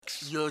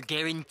Your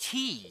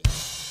guarantee.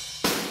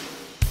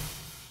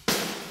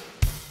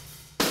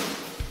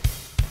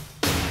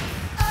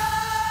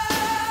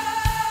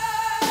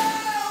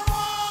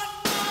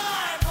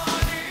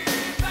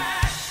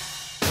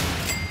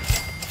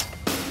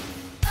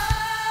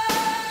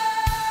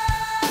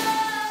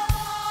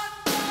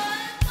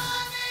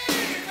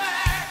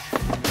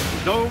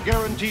 No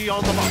guarantee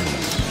on the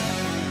box.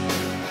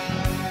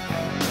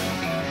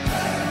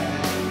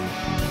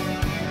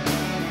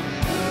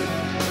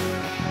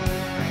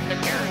 The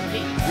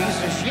guarantee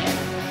piece of shit.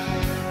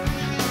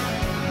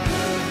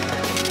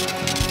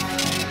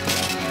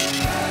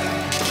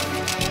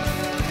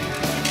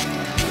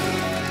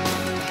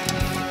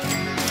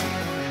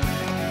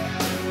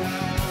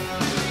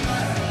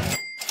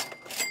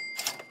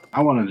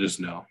 I want to just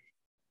know.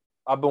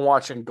 I've been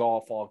watching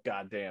golf all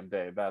goddamn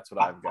day. That's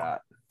what I've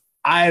got.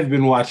 I've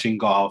been watching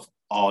golf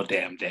all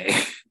damn day.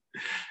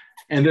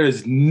 And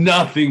there's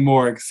nothing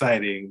more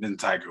exciting than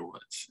Tiger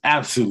Woods.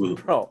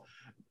 Absolutely. Bro,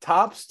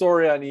 top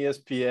story on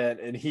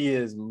ESPN, and he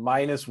is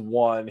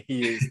 -1.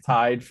 He is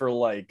tied for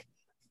like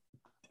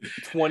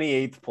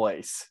 28th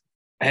place.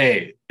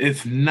 Hey,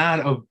 it's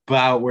not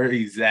about where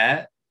he's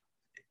at.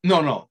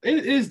 No,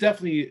 it is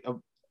definitely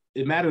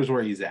it matters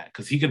where he's at,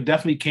 because he could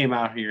definitely came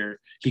out here.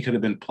 He could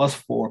have been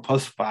 +4,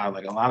 +5,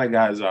 like a lot of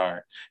guys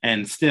are,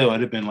 and still it'd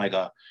have been like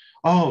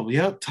oh,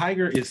 yep,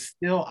 Tiger is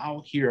still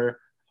out here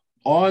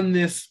on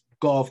this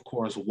golf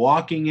course,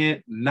 walking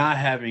it, not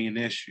having an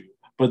issue.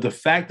 But the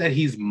fact that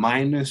he's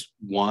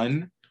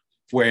 -1,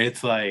 where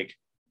it's like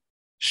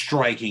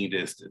striking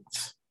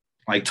distance,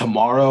 like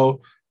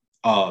tomorrow,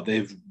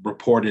 they've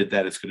reported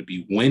that it's going to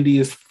be windy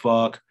as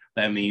fuck.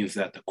 That means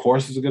that the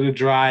courses are going to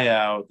dry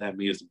out. That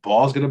means the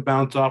ball's going to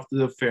bounce off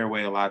the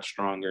fairway a lot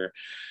stronger.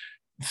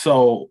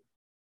 So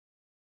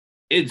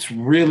it's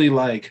really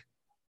like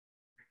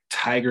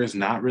Tiger's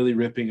not really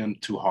ripping him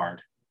too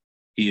hard.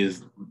 He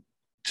is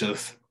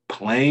just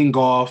playing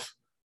golf,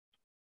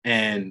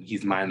 and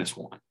he's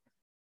 -1.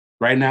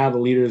 Right now, the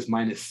leader is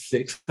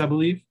 -6, I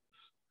believe,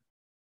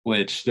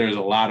 which there's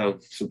a lot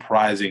of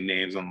surprising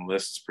names on the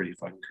list. It's pretty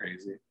fucking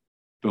crazy.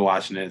 Been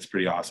watching it. It's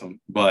pretty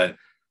awesome. But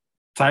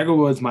Tiger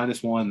Woods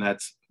 -1,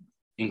 that's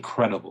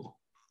incredible.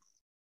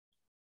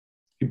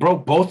 He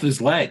broke both his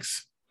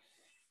legs.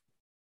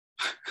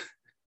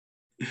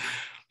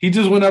 He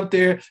just went up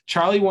there.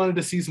 Charlie wanted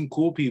to see some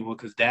cool people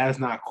because dad's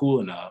not cool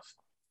enough.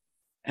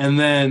 And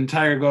then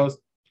Tiger goes,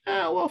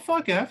 well,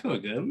 fuck it. I feel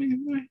good. I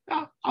mean,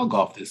 I'll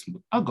golf this.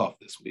 I'll golf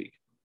this week.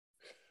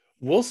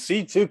 We'll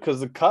see too,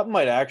 because the cut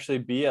might actually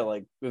be at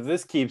like, if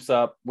this keeps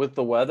up with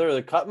the weather,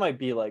 the cut might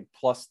be like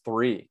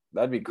 +3.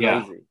 That'd be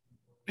crazy.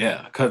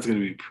 Yeah, cut's gonna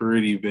be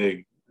pretty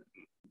big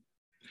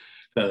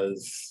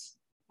because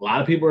a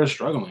lot of people are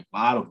struggling. A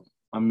lot of them.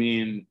 I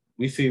mean,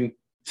 we've seen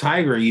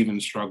Tiger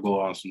even struggle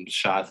on some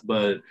shots,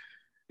 but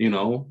he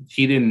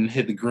didn't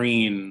hit the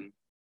green.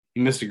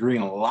 He missed the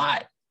green a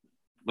lot,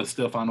 but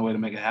still found a way to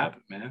make it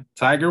happen, man.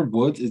 Tiger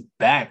Woods is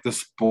back. The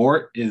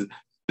sport is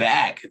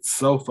back. It's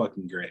so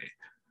fucking great.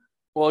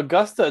 Well,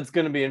 Augusta, it's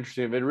going to be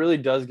interesting. If it really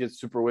does get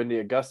super windy,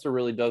 Augusta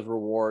really does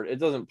reward. It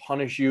doesn't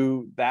punish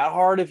you that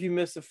hard if you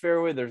miss a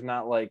fairway. There's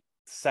not like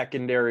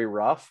secondary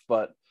rough,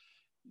 but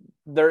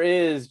there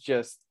is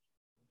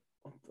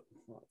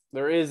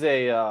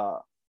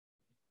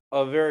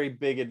a very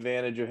big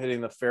advantage of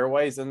hitting the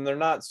fairways, and they're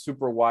not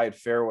super wide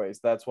fairways.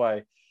 That's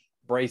why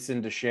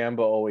Bryson DeChambeau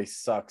always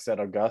sucks at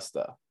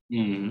Augusta.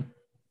 Mm-hmm.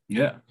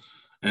 Yeah,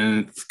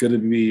 and it's going to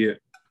be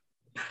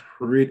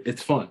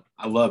it's fun.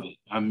 I love it.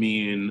 I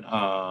mean,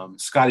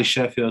 Scotty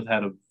Sheffield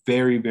had a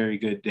very, very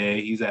good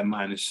day. He's at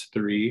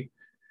 -3.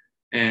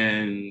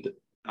 And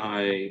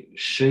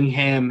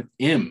Shingham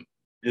M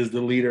is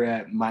the leader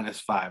at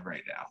 -5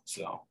 right now.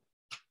 So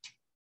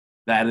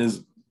that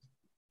is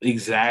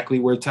exactly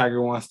where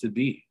Tiger wants to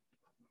be.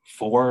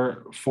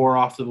 Four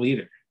off the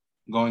leader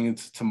going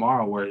into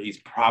tomorrow, where he's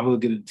probably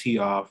going to tee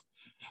off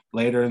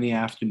later in the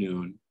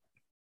afternoon.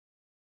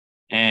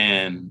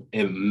 And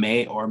it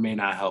may or may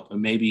not help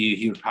him. Maybe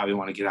he would probably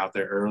want to get out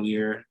there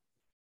earlier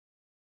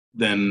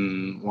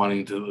than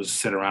wanting to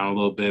sit around a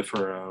little bit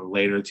for a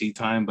later tee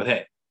time. But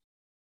hey,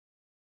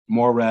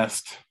 more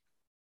rest.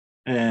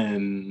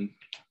 And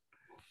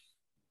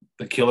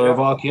the killer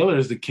of all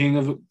killers, the king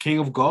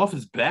of golf,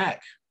 is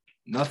back.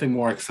 Nothing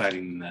more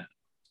exciting than that.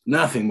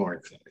 Nothing more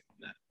exciting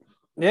than that.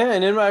 Yeah,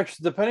 and it might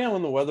actually, depending on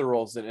when the weather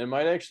rolls in, it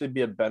might actually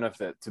be a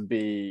benefit to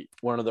be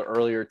one of the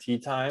earlier tee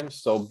times.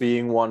 So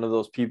being one of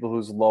those people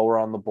who's lower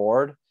on the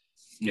board.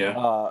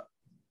 Yeah.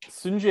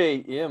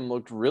 Sungjae Im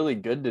looked really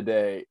good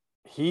today.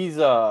 He's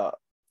at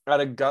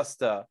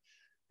Augusta.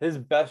 His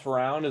best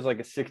round is like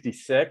a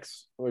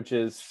 66, which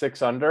is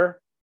 6 under.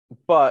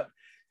 But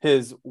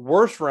his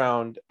worst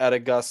round at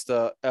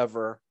Augusta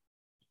ever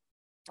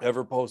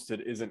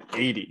posted is an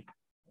 80.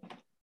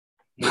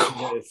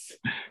 It's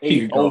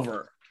 8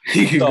 over.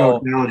 He could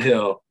go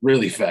downhill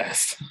really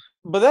fast.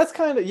 But that's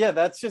kind of,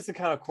 that's just the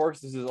kind of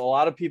course this is. A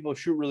lot of people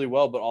shoot really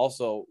well, but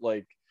also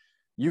like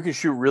you can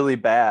shoot really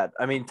bad.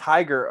 I mean,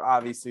 Tiger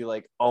obviously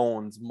like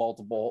owns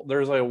multiple.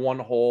 There's like one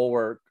hole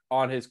where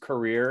on his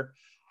career,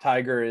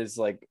 Tiger is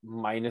like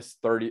minus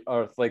 30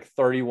 or like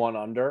 31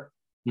 under.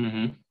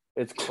 Mm-hmm.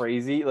 It's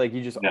crazy. Like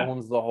he just Yeah.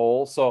 owns the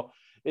hole. So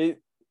it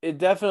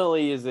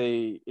definitely is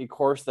a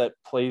course that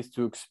plays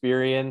to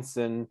experience,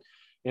 and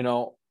you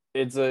know,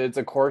 it's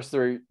a course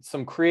where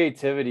some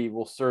creativity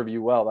will serve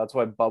you well. That's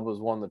why Bubba's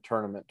won the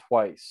tournament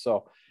twice.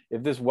 So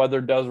if this weather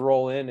does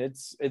roll in,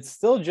 it's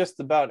still just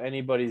about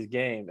anybody's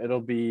game. It'll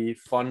be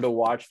fun to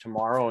watch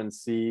tomorrow and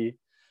see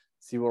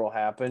what will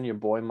happen. Your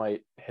boy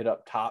might hit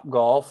up Top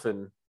Golf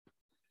and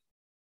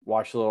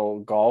watch a little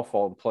golf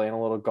while playing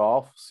a little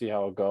golf, see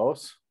how it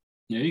goes.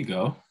 There you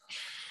go.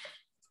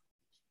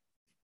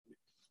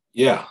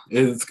 Yeah,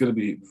 it's going to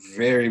be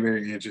very,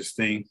 very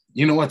interesting.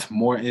 You know what's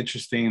more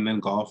interesting than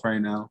golf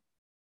right now?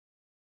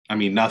 I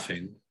mean,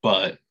 nothing,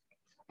 but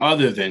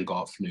other than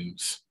golf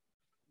news.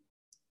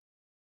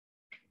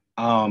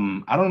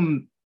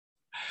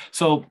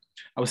 So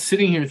I was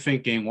sitting here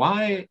thinking,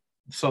 why?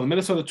 So the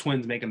Minnesota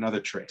Twins make another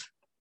trade.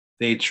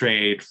 They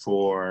trade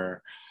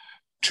for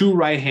 2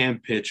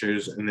 right-hand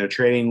pitchers, and they're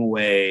trading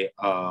away.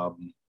 A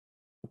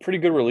pretty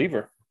good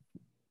reliever.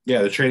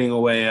 Yeah, they're trading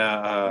away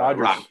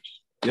Rogers.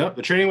 Yep,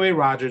 they're trading away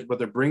Rogers, but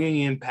they're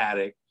bringing in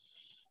Paddock,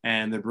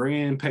 and they're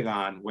bringing in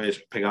Pagan,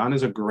 which Pagan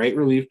is a great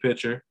relief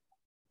pitcher.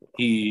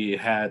 He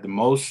had the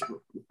most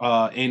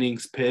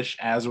innings pitched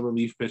as a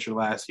relief pitcher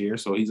last year,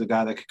 so he's a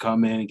guy that could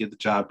come in and get the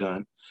job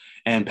done.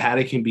 And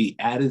Paddock can be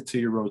added to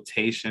your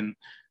rotation.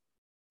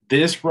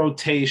 This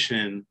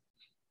rotation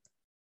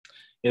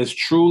is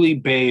truly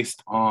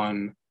based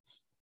on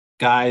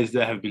guys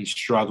that have been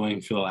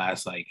struggling for the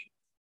last like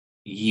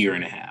year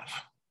and a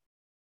half.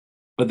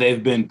 But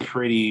they've been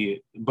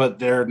but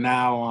they're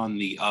now on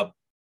the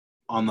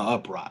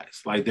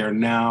uprise. Like they're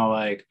now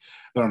like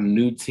they're on a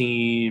new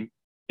team.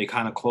 They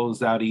kind of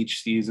closed out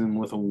each season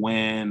with a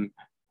win.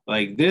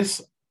 Like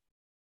this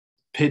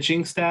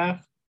pitching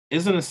staff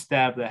isn't a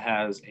staff that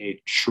has a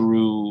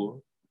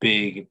true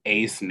big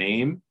ace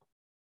name,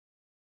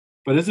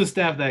 but it's a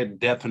staff that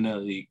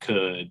definitely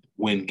could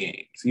win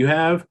games. You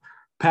have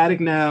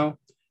Paddock now,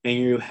 and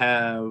you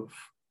have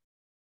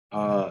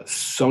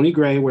Sonny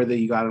Gray, where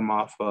you got him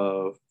off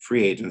of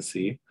free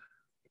agency.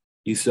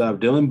 You still have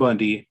Dylan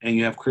Bundy, and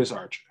you have Chris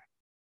Archer.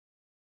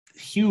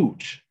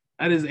 Huge.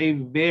 That is a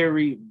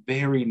very,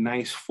 very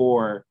nice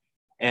 4,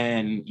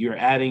 and you're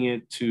adding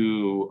it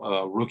to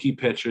a rookie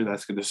pitcher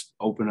that's going to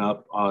open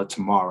up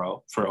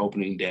tomorrow for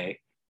opening day,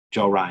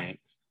 Joe Ryan.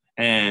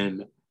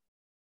 And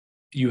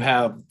you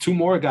have 2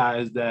 more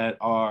guys that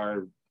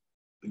are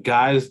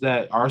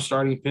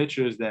starting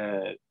pitchers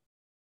that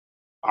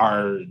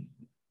are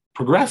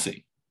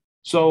progressing.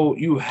 So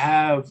you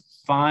have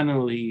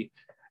finally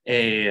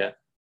a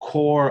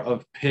core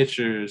of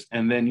pitchers,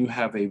 and then you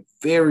have a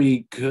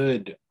very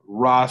good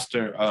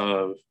roster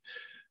of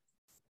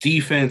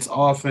defense,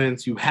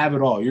 offense. You have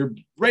it all. You're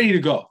ready to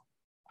go.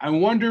 I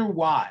wonder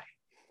why.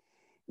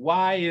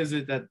 Why is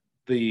it that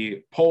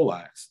the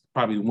Polacks,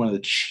 probably one of the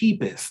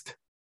cheapest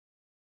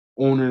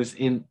owners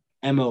in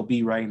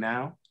MLB right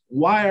now,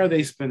 why are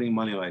they spending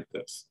money like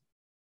this?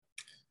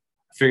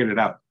 I figured it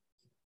out.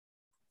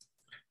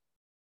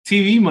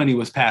 TV money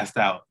was passed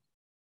out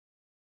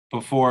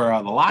before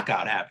the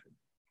lockout happened.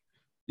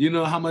 You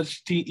know how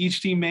much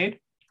each team made?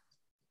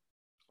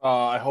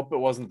 I hope it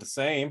wasn't the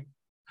same.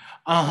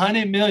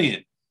 $100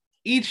 million.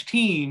 Each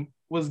team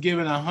was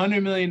given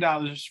 $100 million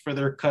for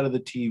their cut of the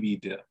TV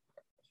deal.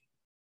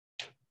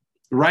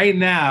 Right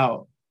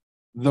now,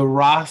 the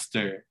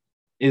roster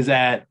is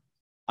at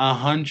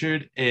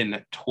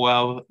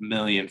 $112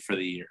 million for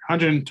the year.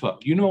 112.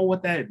 You know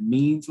what that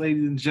means,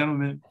 ladies and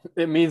gentlemen?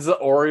 It means the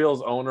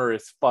Orioles owner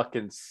is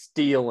fucking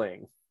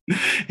stealing. He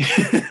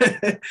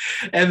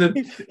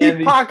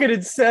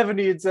pocketed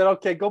 70 and said,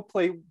 "Okay, go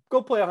play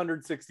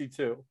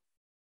 162."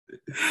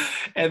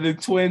 And the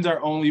Twins are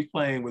only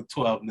playing with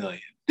 $12 million.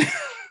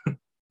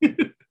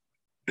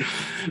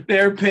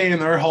 They're paying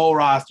their whole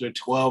roster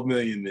 $12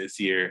 million this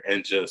year,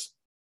 and just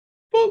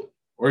boop,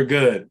 we're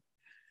good.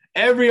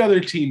 Every other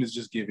team is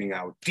just giving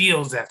out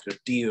deals after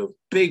deals,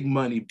 big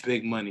money,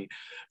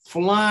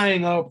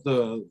 flying up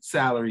the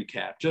salary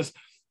cap, just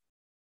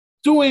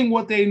doing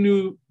what they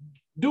needed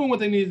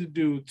to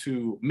do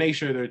to make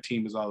sure their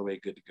team is all the way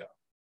good to go.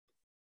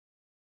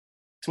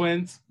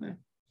 Twins,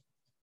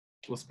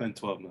 we'll spend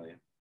 $12 million.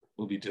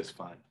 We'll be just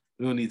fine.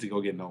 We don't need to go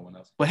get no one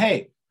else. But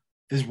hey,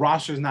 this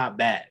roster is not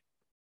bad.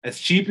 As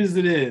cheap as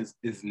it is,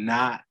 it's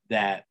not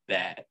that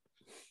bad.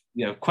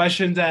 You have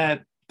questions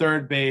at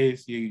third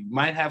base. You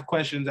might have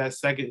questions at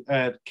second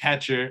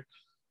catcher.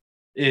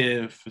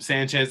 If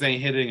Sanchez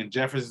ain't hitting and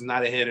Jeffers is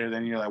not a hitter,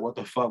 then you're like, what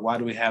the fuck? Why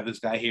do we have this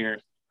guy here?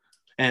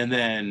 And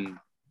then,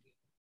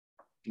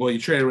 well, you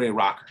traded away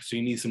Rocker, so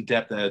you need some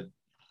depth at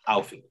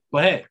outfield.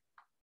 But hey,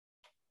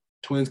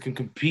 Twins can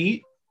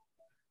compete.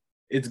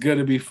 It's going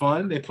to be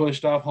fun. They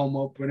pushed off home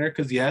opener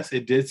because, yes,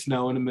 it did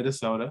snow in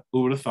Minnesota.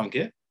 Who would have thunk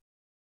it?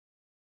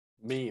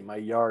 Me, my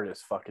yard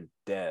is fucking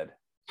dead.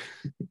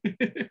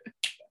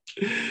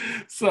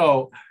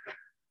 So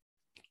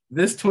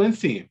This Twins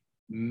team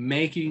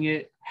making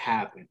it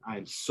happen.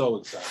 I'm so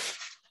excited.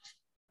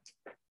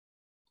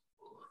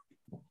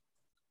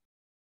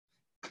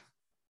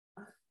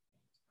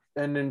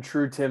 And in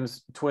true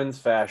Twins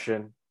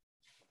fashion,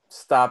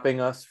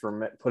 stopping us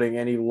from putting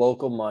any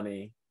local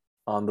money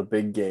on the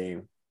big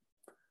game,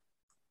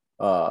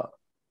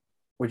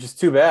 which is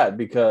too bad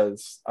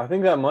because I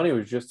think that money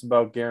was just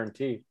about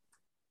guaranteed.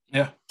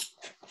 Yeah.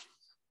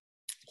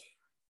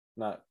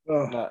 Not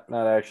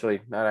actually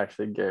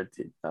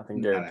guaranteed.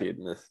 Nothing guaranteed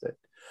in this state.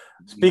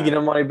 Speaking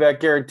of money back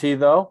guarantee,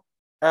 though,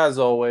 as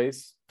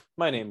always,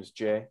 my name is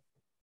Jay.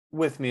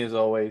 With me, as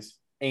always,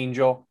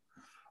 Angel.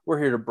 We're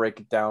here to break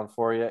it down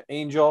for you.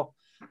 Angel,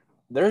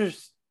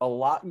 there's a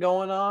lot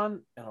going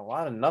on and a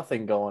lot of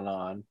nothing going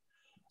on.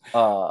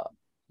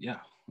 Yeah,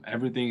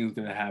 everything is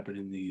going to happen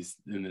in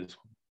this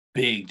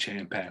big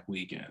jam-packed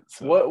weekend.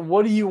 So.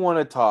 What do you want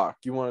to talk?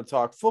 You want to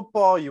talk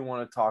football? You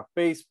want to talk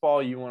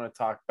baseball? You want to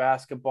talk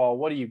basketball?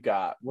 What do you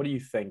got? What are you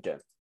thinking?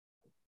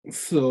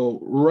 So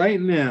right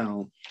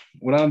now,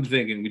 what I'm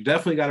thinking, we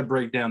definitely got to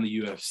break down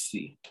the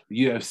UFC.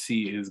 The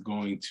UFC is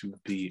going to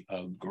be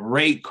a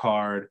great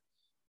card.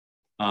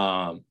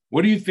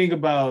 What do you think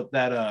about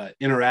that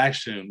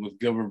interaction with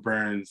Gilbert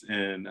Burns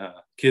and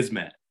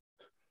Kismet?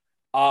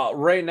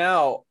 Right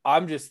now,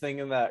 I'm just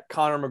thinking that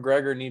Conor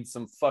McGregor needs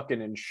some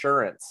fucking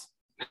insurance.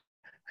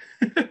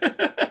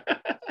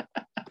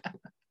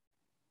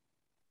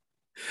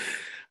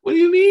 What do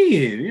you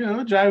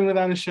mean? Driving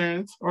without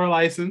insurance or a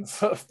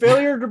license?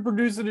 Failure to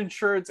produce an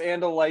insurance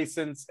and a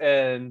license,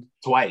 and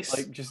twice.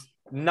 Like just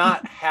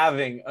not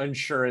having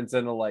insurance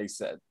and a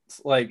license.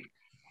 Like,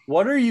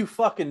 what are you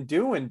fucking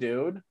doing,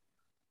 dude?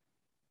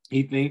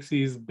 He thinks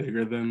he's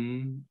bigger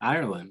than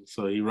Ireland,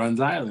 so he runs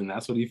Ireland.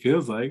 That's what he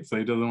feels like. So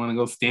he doesn't want to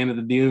go stand at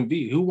the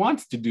DMV. Who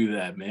wants to do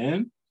that,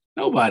 man?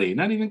 Nobody,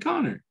 not even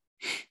Conor.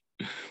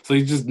 So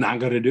he's just not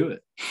going to do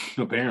it,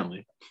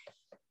 apparently.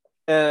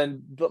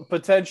 And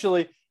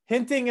potentially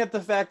hinting at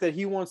the fact that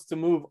he wants to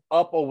move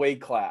up a weight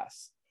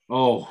class.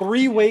 Oh,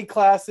 3 weight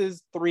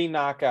classes, 3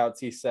 knockouts,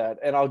 he said.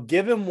 And I'll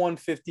give him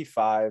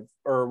 155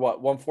 or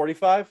what,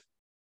 145?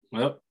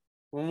 Yep.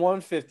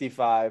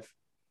 155.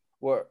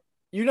 Where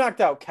you knocked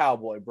out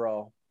Cowboy,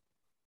 bro.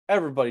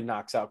 Everybody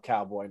knocks out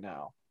Cowboy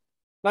now.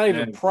 Not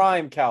even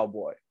prime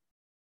Cowboy.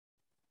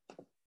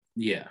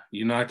 Yeah,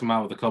 you knocked him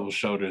out with a couple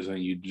shoulders and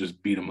you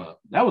just beat him up.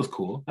 That was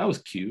cool. That was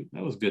cute.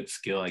 That was good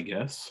skill, I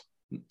guess.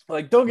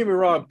 Like, don't get me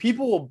wrong.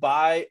 People will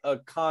buy a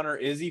Conor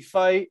Izzy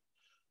fight,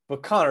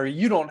 but Conor,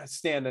 you don't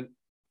stand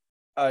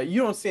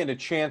a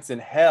chance in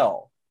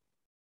hell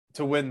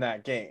to win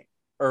that game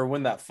or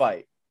win that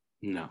fight.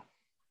 No,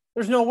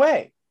 there's no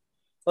way.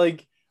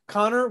 Like,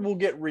 Conor will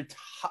get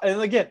retired.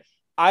 And again,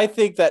 I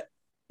think that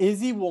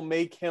Izzy will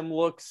make him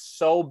look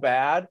so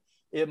bad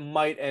it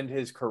might end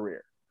his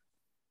career.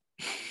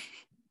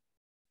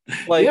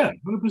 Like, yeah,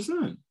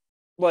 100%.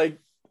 Like,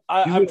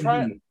 I'm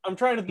trying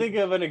to think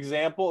of an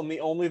example, and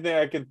the only thing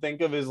I can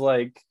think of is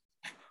like,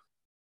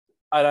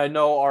 and I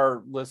know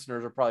our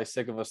listeners are probably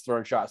sick of us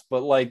throwing shots,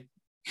 but like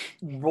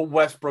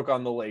Westbrook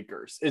on the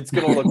Lakers, it's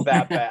gonna look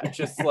that bad.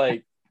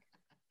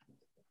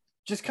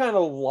 Just kind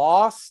of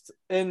lost,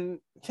 and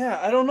yeah,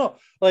 I don't know.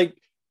 Like,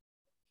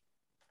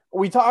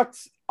 we talked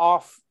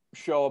off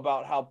show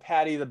about how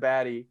Paddy the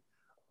Baddy,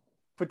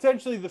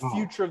 potentially the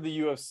future of the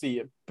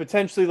UFC,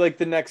 potentially like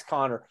the next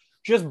Conor,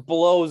 just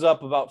blows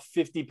up about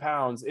 50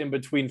 pounds in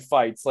between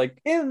fights,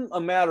 like in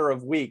a matter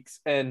of weeks,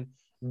 and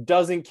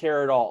doesn't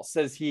care at all.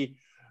 Says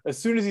as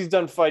soon as he's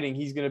done fighting,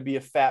 he's going to be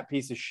a fat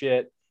piece of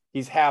shit.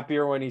 He's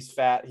happier when he's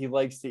fat. He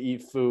likes to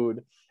eat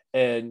food,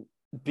 and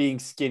being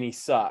skinny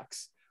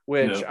sucks,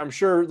 which I'm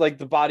sure like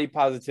the body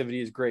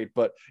positivity is great,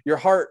 but your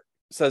heart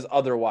says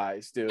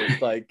otherwise,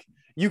 dude. Like,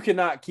 you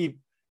cannot keep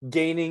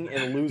gaining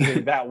and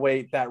losing that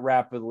weight that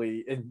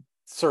rapidly and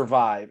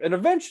survive. And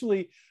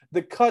eventually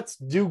the cuts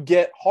do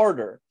get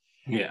harder.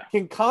 Yeah.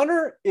 Can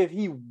Conor, if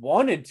he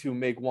wanted to,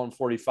 make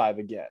 145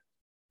 again?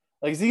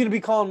 Like, is he going to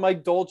be calling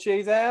Mike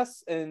Dolce's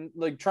ass and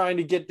like trying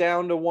to get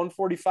down to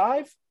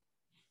 145?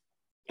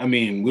 I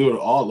mean, we would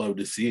all love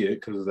to see it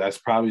because that's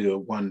probably the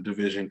one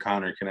division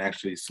Conor can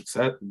actually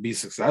be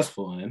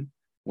successful in.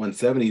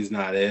 170 is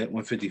not it.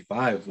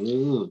 155,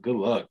 good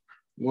luck.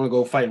 You want to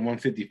go fight in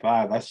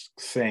 155? That's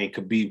saying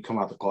Khabib come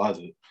out the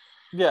closet.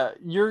 Yeah,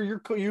 you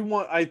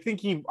want. I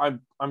think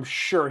I'm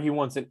sure he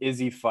wants an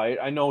Izzy fight.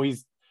 I know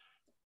his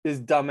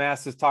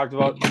dumbass has talked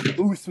about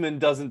Usman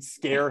doesn't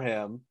scare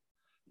him,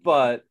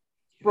 but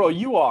bro,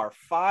 you are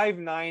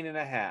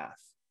 5'9.5".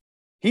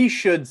 He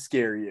should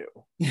scare you.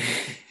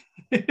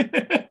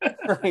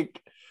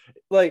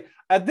 like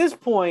at this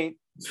point,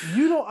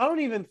 I don't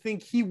even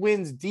think he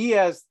wins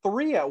Diaz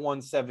 3 at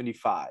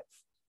 175.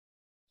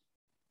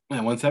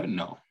 Man, 170?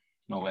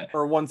 No way.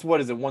 Or what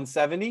is it?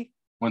 170?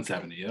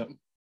 170, yep.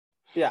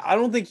 Yeah, I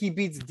don't think he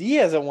beats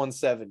Diaz at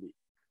 170.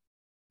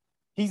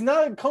 He's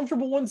not a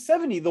comfortable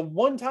 170. The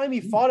one time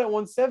he fought at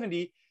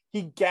 170,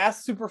 he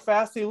gassed super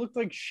fast. He looked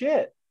like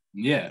shit.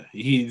 Yeah,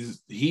 he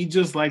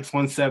just likes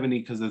 170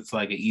 because it's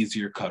like an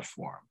easier cut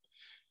for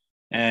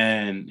him.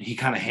 and he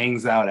kind of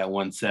hangs out at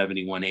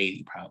 170,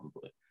 180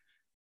 probably.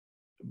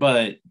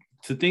 But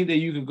to think that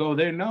you could go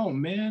there, no,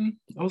 man,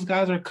 those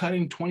guys are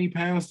cutting 20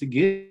 pounds to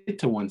get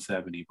to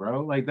 170,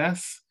 bro. Like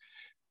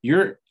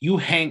you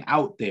hang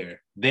out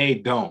there. They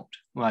don't.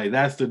 Like,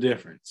 that's the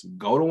difference.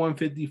 Go to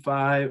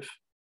 155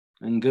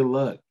 and good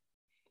luck.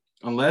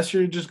 Unless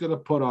you're just going to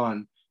put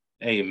on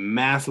a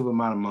massive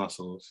amount of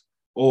muscles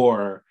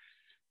or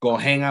go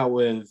hang out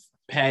with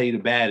Patty the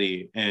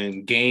Batty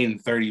and gain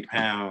 30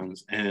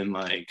 pounds and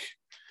like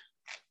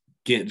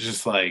get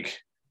just like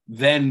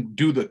then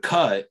do the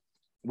cut,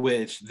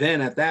 which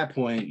then at that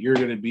point you're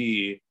going to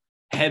be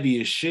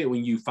heavy as shit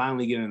when you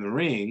finally get in the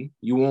ring.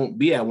 You won't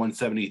be at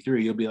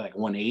 173. You'll be like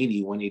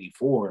 180,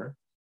 184.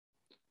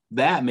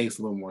 That makes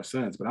a little more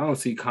sense. But I don't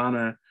see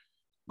Conor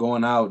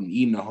going out and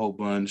eating a whole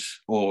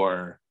bunch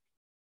or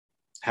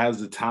has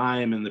the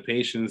time and the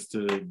patience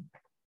to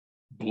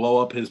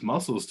blow up his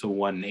muscles to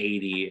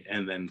 180.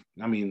 And then,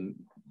 I mean,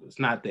 it's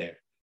not there.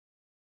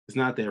 It's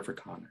not there for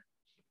Conor.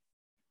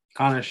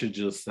 Conor should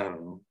just, I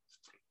don't know,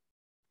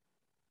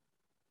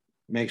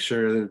 make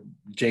sure that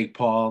Jake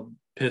Paul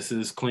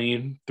pisses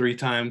clean 3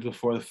 times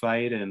before the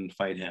fight and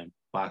fight him,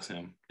 box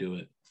him, do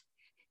it.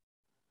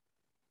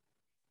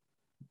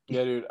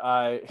 Yeah, dude,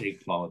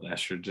 Jake Paul with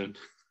estrogen.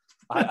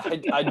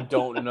 I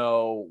don't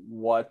know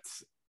what.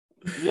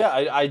 Yeah,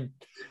 I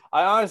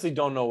honestly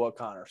don't know what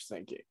Conor's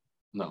thinking.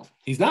 No,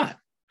 he's not.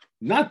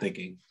 Not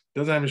thinking.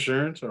 Doesn't have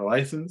insurance or a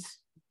license.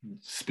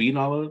 Speeding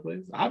all over the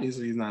place.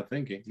 Obviously, he's not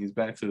thinking. He's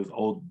back to his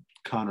old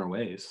Conor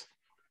ways.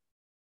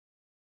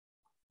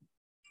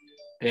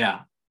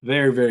 Yeah,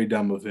 very, very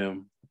dumb of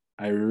him.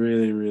 I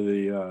really,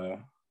 really.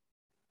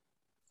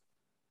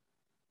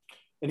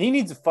 And he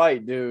needs a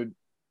fight, dude.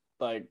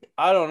 Like,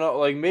 I don't know.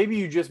 Like, maybe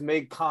you just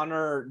make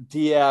Conor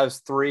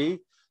Diaz 3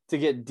 to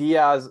get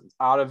Diaz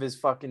out of his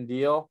fucking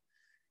deal.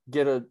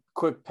 Get a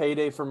quick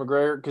payday for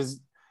McGregor.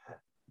 Because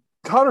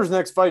Conor's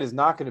next fight is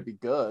not going to be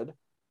good.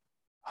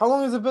 How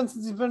long has it been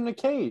since he's been in a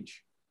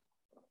cage?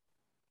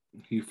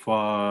 He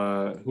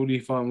fought. Who did he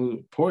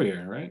fight?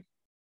 Poirier, right?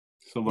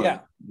 So what? Yeah.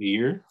 A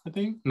year, I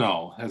think.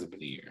 No, it hasn't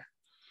been a year.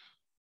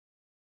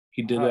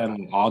 He did that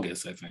in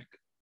August, I think.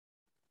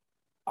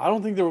 I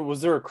don't think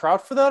there a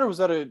crowd for that, or was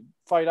that a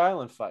Fight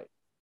Island fight?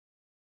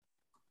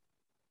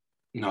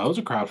 No, there was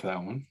a crowd for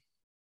that one.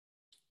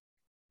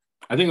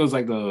 I think it was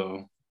like there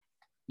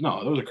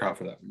was a crowd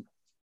for that one.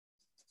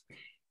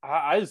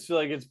 I just feel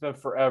like it's been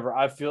forever.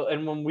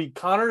 And when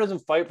Conor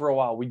doesn't fight for a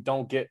while, we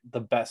don't get the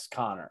best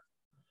Conor.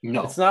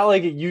 No, it's not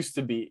like it used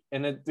to be.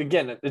 And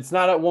it's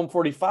not at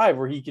 145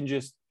 where he can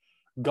just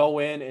go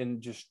in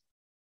and just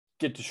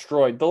get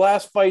destroyed. The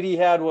last fight he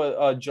had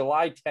was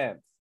July 10th.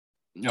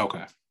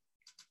 Okay.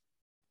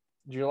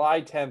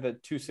 July 10th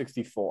at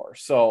 264.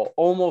 So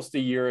almost a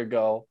year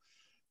ago.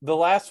 The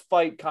last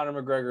fight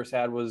Conor McGregor's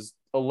had was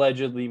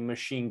allegedly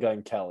Machine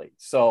Gun Kelly.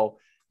 So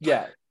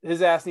yeah,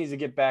 his ass needs to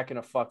get back in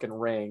a fucking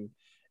ring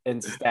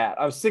and stat.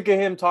 I'm sick of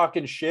him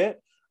talking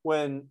shit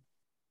when,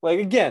 like,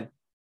 again,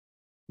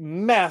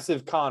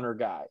 massive Conor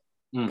guy.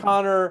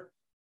 Conor,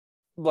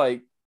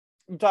 like,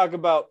 you talk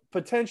about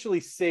potentially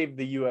save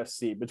the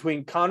UFC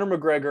between Conor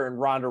McGregor and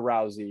Ronda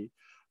Rousey.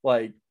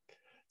 Like,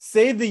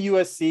 save the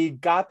UFC,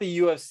 got the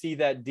UFC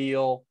that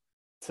deal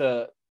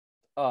to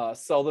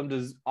sell them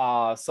to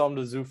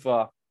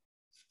Zuffa.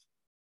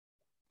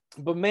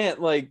 But man,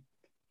 like,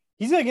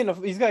 he's got to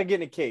get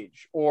in a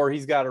cage or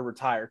he's got to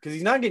retire because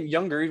he's not getting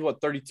younger. He's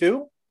what,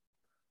 32?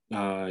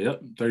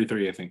 Yep,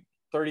 33, I think.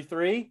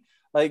 33?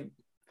 Like,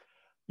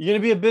 you're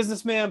going to be a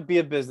businessman, be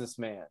a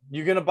businessman.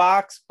 You're going to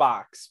box.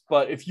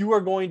 But if you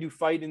are going to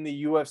fight in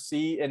the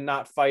UFC and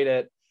not fight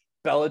at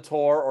Bellator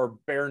or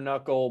bare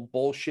knuckle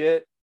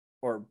bullshit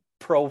or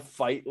Pro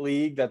Fight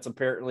League that's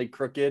apparently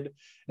crooked.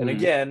 And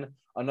again,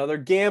 another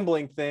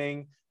gambling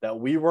thing that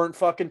we weren't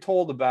fucking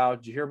told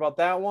about. Did you hear about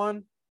that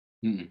one?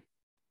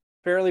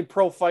 Apparently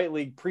Pro Fight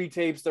League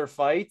pre-tapes their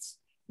fights.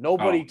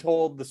 Nobody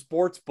told the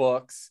sports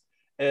books,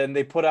 and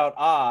they put out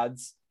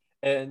odds,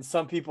 and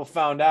some people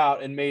found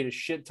out and made a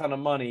shit ton of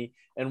money.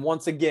 And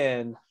once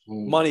again,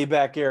 money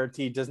back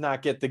guarantee does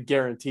not get the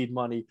guaranteed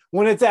money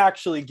when it's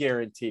actually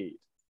guaranteed.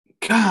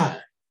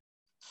 God,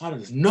 how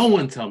does no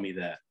one tell me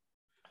that?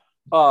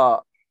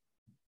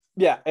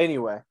 Yeah,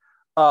 anyway.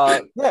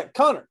 Yeah,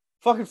 Conor,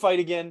 fucking fight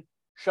again.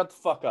 Shut the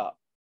fuck up.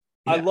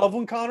 Yeah. I love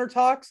when Conor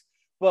talks,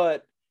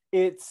 but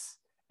it's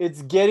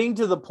getting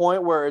to the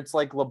point where it's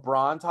like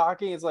LeBron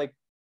talking. It's like,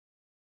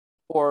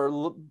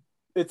 or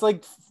it's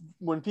like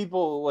when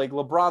people, like,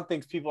 LeBron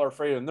thinks people are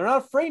afraid of him. They're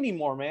not afraid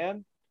anymore,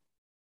 man.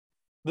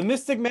 The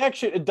Mystic Mac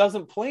shit, it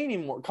doesn't play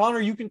anymore. Conor,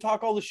 you can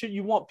talk all the shit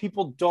you want.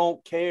 People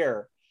don't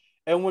care.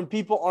 And when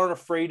people aren't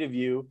afraid of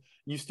you,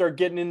 you start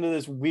getting into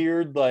this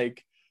weird,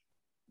 like,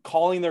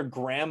 calling their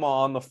grandma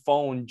on the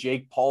phone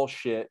Jake Paul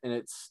shit, and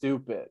it's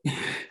stupid.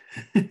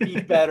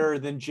 Be better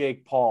than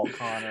Jake Paul,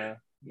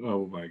 Conor.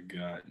 Oh my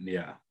God.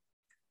 Yeah.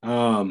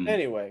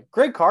 Anyway,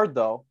 great card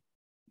though.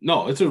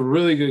 No, it's a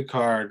really good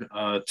card.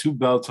 2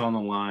 belts on the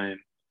line.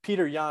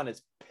 Peter Yan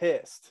is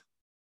pissed.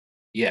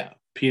 Yeah,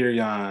 Peter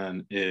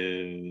Yan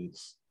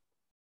is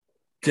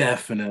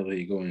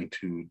definitely going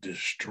to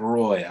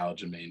destroy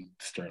Aljamain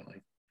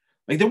Sterling.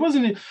 Like there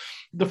wasn't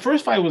the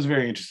first fight was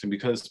very interesting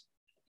because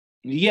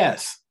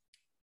yes,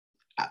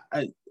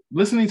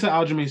 listening to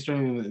Aljamain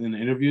Sterling in the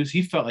interviews,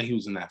 he felt like he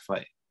was in that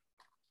fight.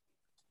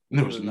 And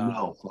there was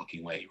no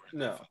fucking way.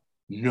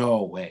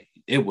 No way.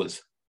 It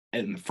was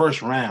in the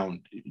first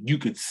round, you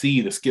could see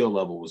the skill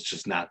level was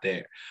just not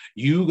there.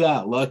 You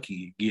got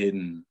lucky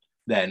getting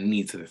that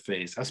knee to the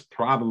face. That's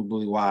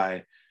probably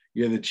why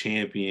you're the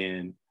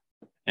champion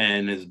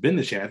and has been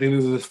the champion. I think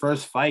this is his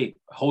first fight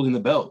holding the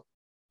belt.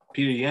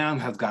 Peter Yan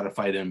has got to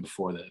fight him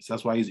before this.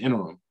 That's why he's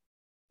interim.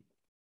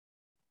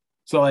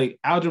 So, like,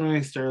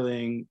 Aljamain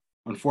Sterling,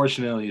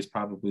 unfortunately, is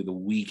probably the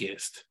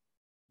weakest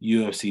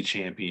UFC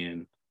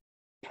champion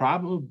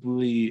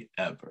probably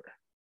ever.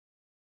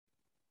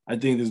 I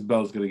think this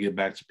belt's going to get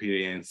back to Peter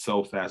Yan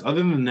so fast.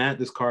 Other than that,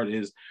 this card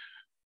is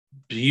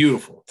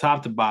beautiful,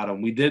 top to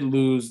bottom. We did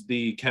lose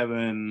the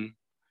Kevin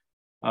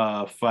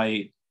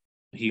fight.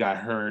 He got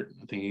hurt.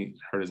 I think he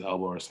hurt his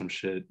elbow or some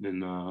shit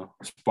in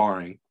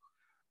sparring.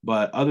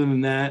 But other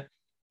than that,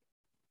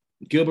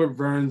 Gilbert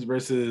Burns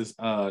versus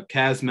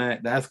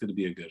Kazmat, that's going to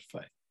be a good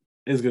fight.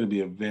 It's going to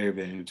be a very,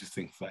 very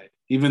interesting fight.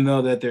 Even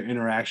though that their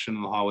interaction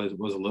in the hallway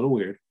was a little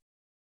weird.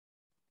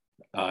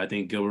 I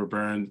think Gilbert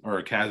Burns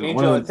or Kazmat.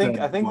 Angel,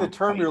 I think the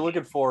term you're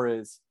looking for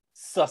is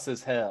sus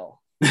as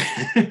hell.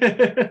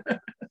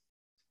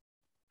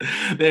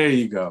 There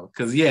you go.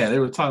 Because they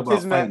were talking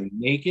about fighting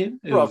naked.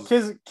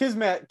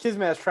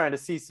 Kismat's trying to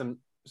see some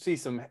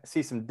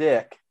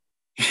dick.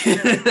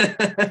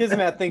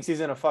 Kismat thinks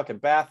he's in a fucking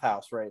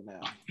bathhouse right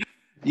now.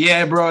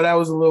 Yeah, bro, that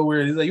was a little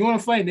weird. He's like, "You want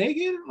to fight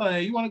naked?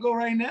 Like, you want to go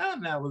right now?"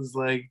 And that was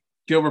like,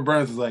 Gilbert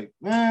Burns was like,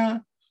 nah.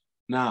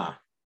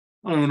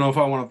 I don't even know if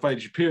I want to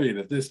fight you, period,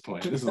 at this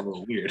point. This is a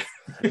little weird.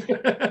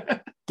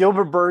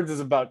 Gilbert Burns is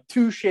about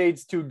 2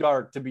 shades too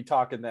dark to be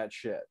talking that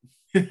shit.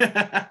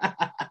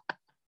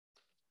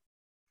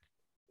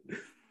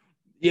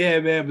 Yeah,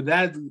 man,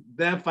 but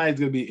that fight's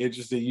gonna be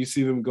interesting. You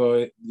see them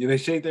go, they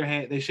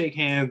shake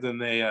hands,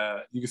 and they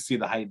you can see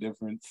the height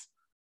difference.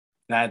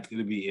 That's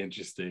gonna be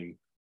interesting.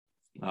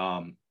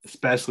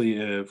 Especially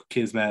if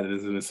Kismat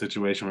is in a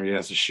situation where he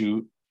has to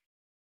shoot.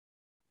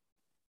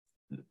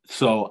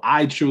 So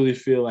I truly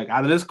feel like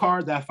out of this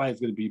card, that fight is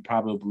going to be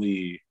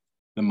probably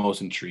the most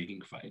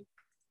intriguing fight.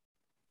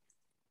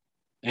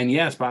 And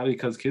yes, probably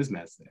because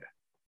Kismat's there.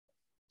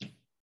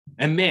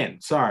 And man,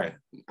 sorry,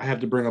 I have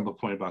to bring up a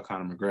point about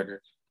Conor McGregor.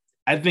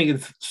 I think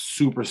it's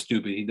super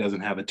stupid he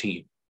doesn't have a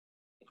team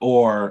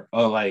or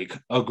a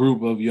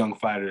group of young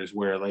fighters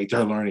where like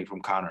they're learning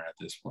from Conor at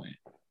this point.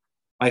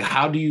 Like,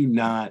 how do you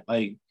not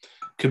like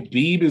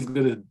Khabib is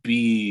going to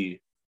be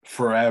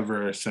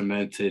forever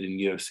cemented in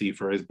UFC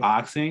for his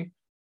boxing,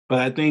 but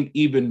I think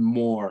even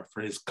more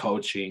for his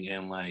coaching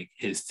and like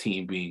his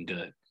team being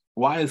good.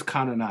 Why is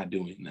Conor not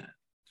doing that?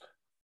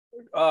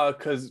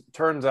 Because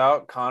turns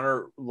out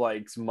Conor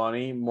likes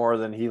money more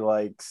than he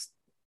likes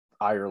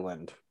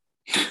Ireland.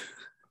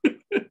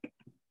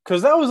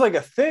 Because that was like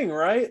a thing,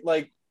 right?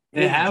 Like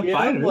they have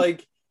fighters.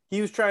 Like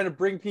he was trying to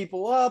bring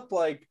people up.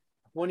 Like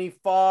when he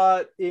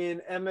fought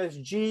in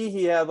MSG,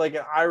 he had like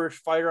an Irish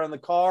fighter on the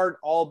card,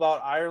 all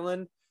about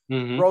Ireland.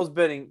 Mm-hmm. Bro's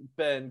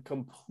been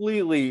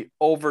completely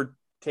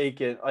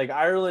overtaken. Like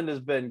Ireland has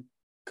been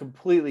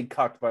completely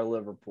cucked by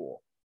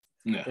Liverpool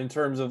in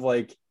terms of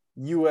like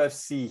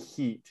UFC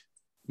heat.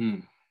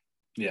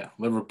 Yeah,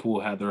 Liverpool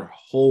had their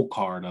whole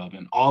card up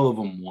and all of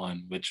them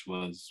won, which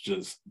was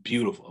just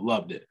beautiful. I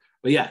loved it.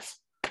 But yes,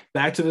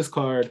 back to this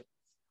card.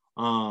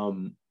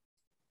 Main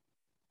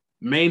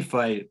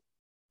fight,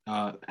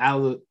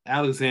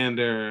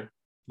 Alexander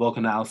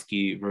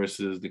Volkanovski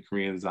versus the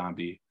Korean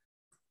Zombie.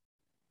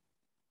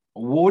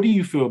 What do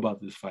you feel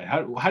about this fight?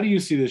 How do you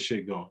see this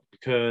shit going?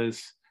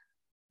 Because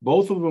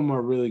both of them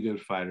are really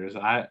good fighters.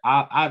 I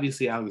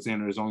obviously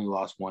Alexander has only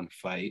lost one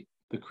fight.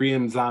 The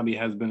Korean Zombie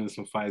has been in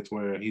some fights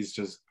where he's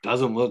just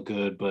doesn't look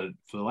good, but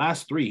for the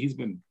last 3, he's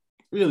been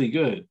really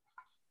good,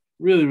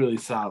 really, really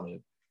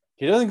solid.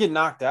 He doesn't get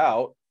knocked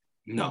out.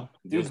 No,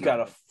 dude's got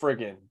a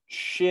friggin'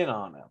 chin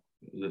on him.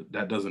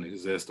 That doesn't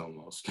exist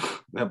almost.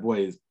 That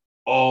boy is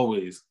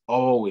always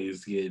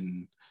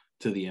getting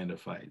to the end of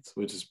fights,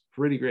 which is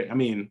pretty great. I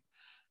mean,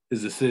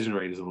 his decision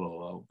rate is a little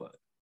low, but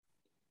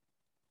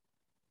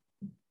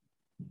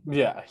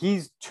yeah,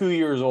 he's 2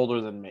 years older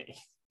than me.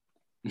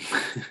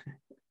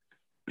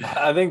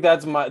 I think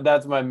that's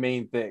my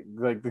main thing.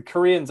 Like the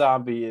Korean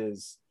Zombie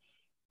is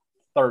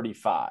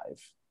 35.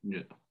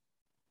 Yeah.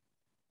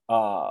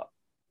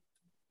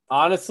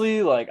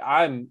 Honestly, like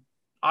I'm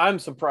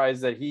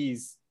surprised that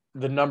he's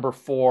the number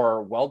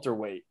 4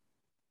 welterweight.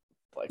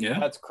 Like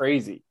that's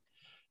crazy.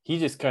 He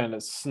just kind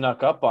of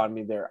snuck up on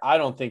me there. I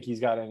don't think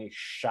he's got any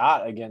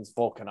shot against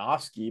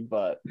Volkanovski,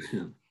 but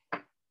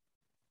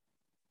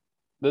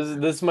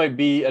this might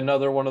be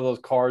another one of those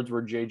cards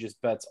where Jay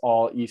just bets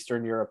all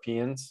Eastern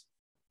Europeans.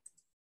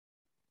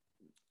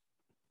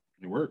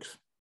 It works.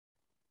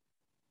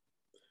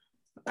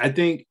 I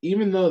think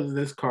even though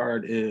this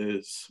card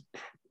is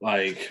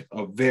like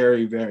a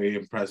very, very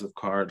impressive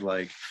card,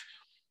 like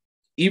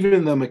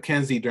even the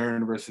Mackenzie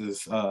Dern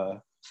versus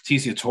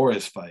Tecia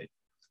Torres fight,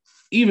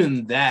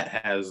 even that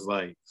has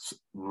like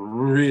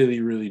really,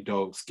 really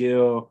dope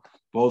skill.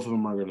 Both of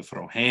them are going to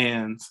throw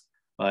hands.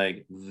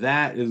 Like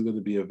that is going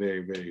to be a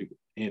very, very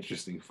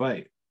interesting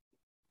fight.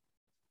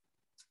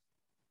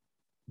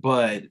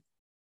 But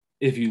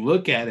if you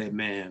look at it,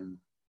 man,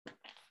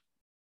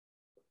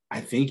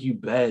 I think you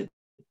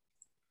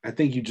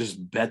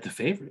just bet the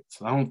favorites.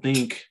 I don't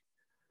think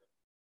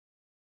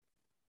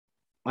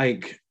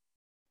like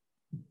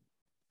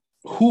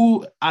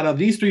who out of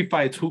these three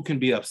fights, who can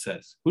be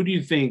upset? Who do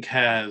you think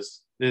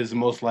is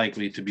most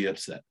likely to be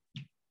upset?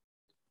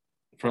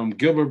 From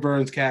Gilbert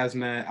Burns,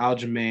 Kazmat,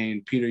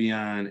 Aljamain, Peter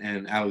Yan,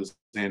 and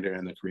Alexander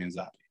and the Korean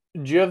Zombie.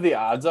 Do you have the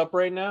odds up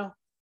right now?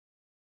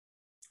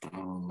 I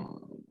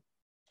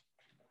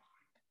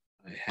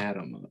had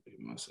them up. Give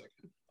me 1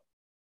 second.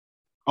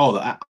 Oh,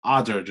 the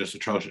odds are just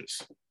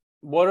atrocious.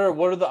 What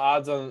are the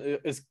odds on?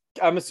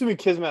 I'm assuming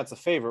Kismat's a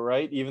favorite,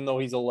 right? Even though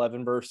he's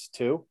 11 versus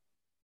 2.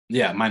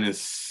 Yeah,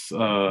 minus.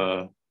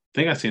 I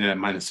think I seen it at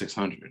minus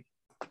 600.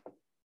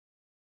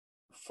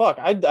 Fuck.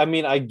 I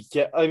mean,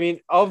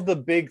 of the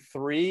big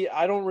three,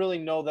 I don't really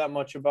know that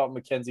much about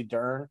Mackenzie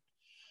Dern.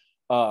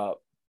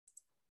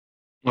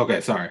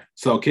 Okay, sorry.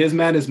 So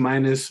Kismat is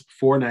minus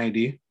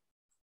 490.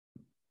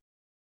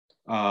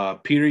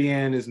 Peter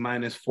Yan is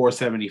minus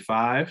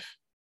 475.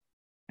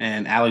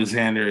 And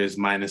Alexander is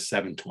minus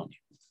 720.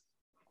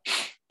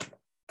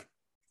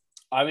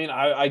 I mean,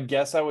 I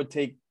guess I would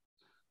take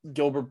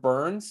Gilbert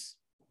Burns.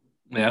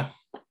 Yeah.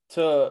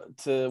 To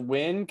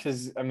win,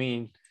 because I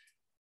mean,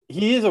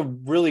 he is a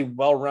really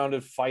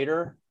well-rounded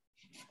fighter.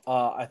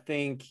 I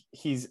think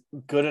he's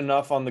good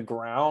enough on the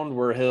ground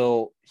where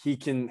he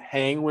can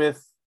hang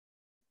with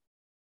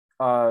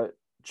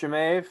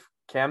Chimaev,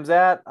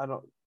 Khamzat.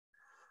 I'm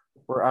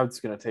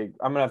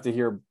gonna have to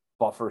hear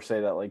Buffer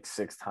say that like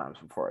 6 times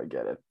before I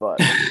get it, but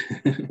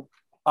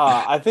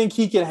I think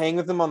he can hang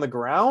with him on the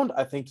ground.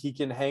 I think he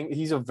can hang.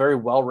 He's a very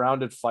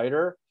well-rounded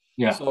fighter.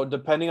 Yeah. So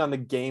depending on the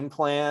game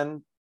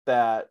plan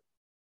that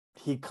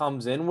he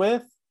comes in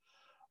with,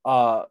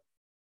 I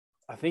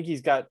think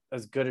he's got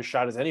as good a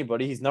shot as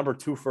anybody. He's number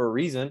 2 for a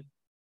reason.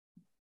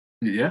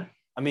 Yeah.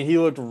 I mean, he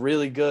looked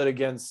really good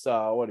against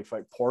what did he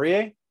fight?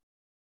 Poirier?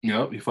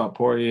 Yep, he fought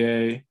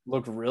Poirier.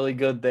 Looked really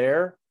good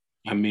there.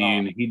 I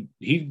mean,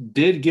 he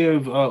did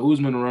give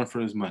Usman a run for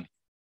his money.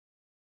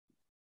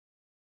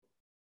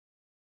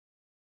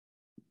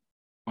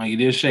 Like he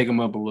did shake him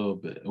up a little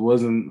bit. It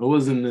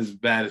wasn't as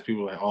bad as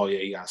people were like, oh yeah,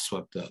 he got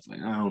swept up. Like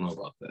I don't know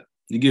about that.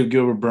 You give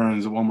Gilbert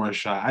Burns one more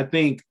shot. I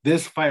think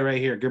this fight right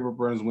here, Gilbert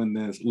Burns win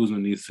this.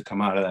 Usman needs to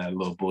come out of that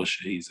little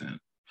bullshit he's in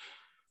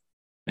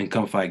and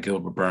come fight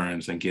Gilbert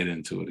Burns and get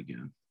into it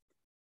again.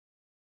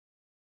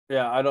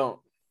 Yeah, I don't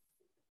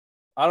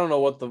know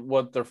what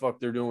the fuck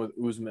they're doing with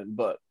Usman,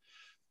 but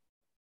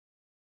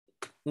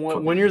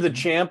when you're the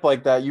champ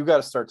like that, you got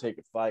to start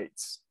taking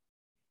fights.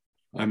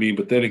 I mean,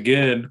 but then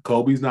again,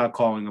 Kobe's not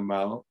calling him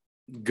out.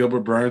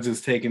 Gilbert Burns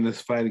is taking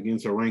this fight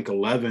against a rank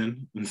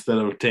 11 instead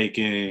of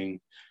taking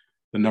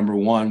the number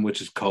 1, which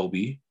is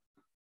Kobe.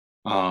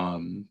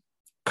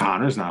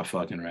 Connor's not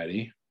fucking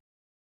ready.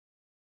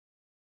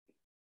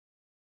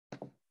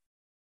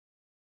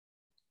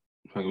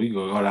 Like we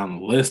go down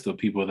the list of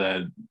people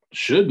that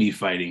should be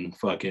fighting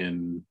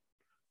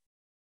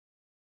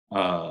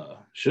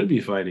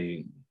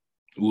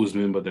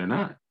Usman, but they're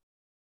not.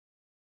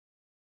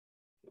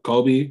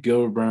 Kobe,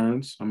 Gilbert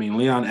Burns. I mean,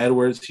 Leon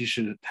Edwards, he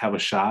should have a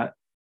shot.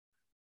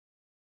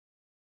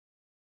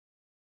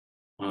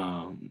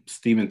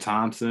 Stephen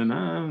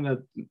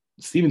Thompson.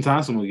 Stephen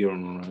Thompson will give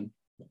him a run.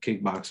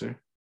 Kickboxer.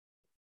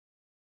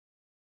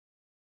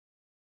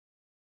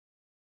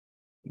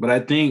 But I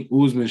think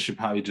Usman should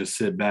probably just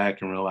sit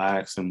back and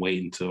relax and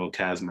wait until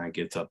Kazmat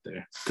gets up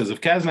there. Because if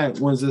Kazmat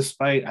wins this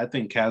fight, I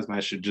think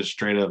Kazmat should just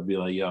straight up be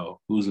like, yo,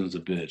 Usman's a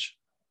bitch.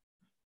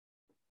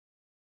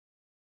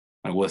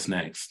 Like, what's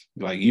next?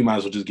 Like, you might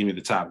as well just give me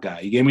the top guy.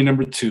 You gave me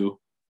number 2.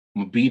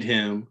 I'm going to beat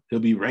him. He'll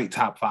be ranked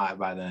top 5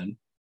 by then.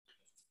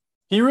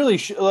 He really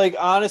should. Like,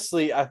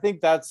 honestly, I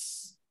think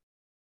that's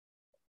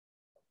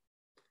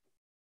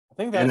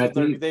what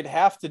they'd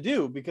have to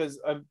do because,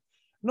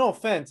 no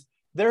offense,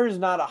 there is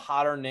not a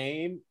hotter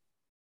name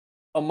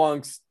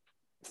amongst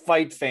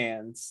fight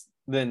fans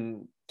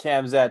than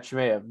Khamzat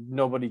Chimaev.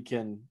 Nobody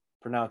can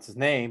pronounce his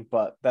name,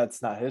 but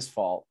that's not his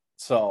fault.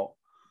 So,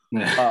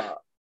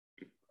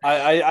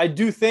 I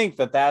do think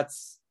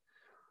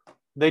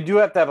they do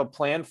have to have a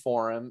plan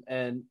for him,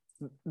 and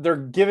they're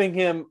giving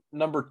him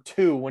number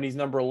 2 when he's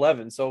number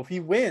 11. So if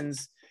he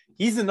wins,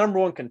 he's the number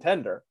 1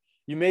 contender.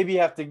 You maybe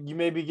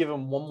give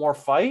him one more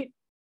fight,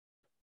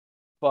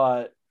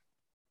 but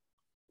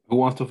who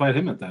wants to fight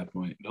him at that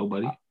point?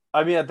 Nobody.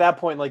 I mean, at that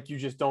point, like you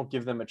just don't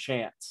give them a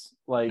chance.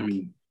 Like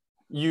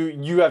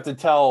you have to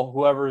tell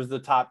whoever is the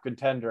top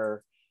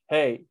contender,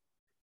 hey,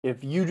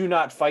 if you do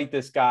not fight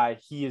this guy,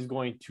 he is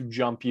going to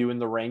jump you in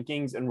the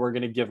rankings, and we're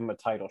going to give him a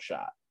title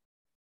shot.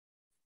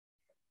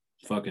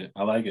 Fuck it.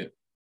 I like it.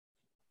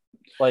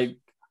 Like,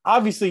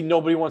 obviously,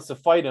 nobody wants to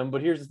fight him,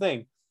 but here's the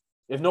thing.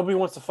 If nobody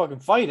wants to fucking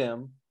fight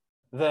him,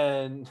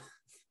 then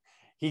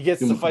he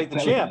gets to fight the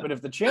champ. And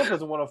if the champ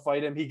doesn't want to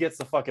fight him, he gets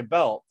the fucking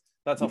belt.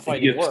 That's how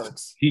fighting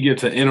works. He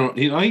gets an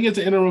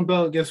interim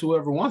belt against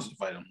whoever wants to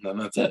fight him. Then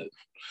that's it.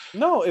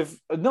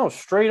 No,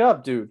 straight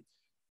up, dude.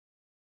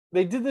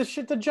 They did this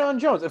shit to John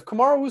Jones. If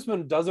Kamaru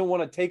Usman doesn't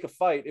want to take a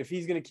fight, if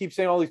he's going to keep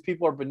saying all these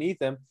people are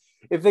beneath him,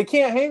 if they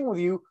can't hang with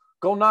you,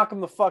 go knock him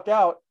the fuck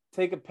out,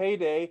 take a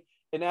payday,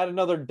 and add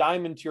another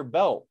diamond to your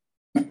belt.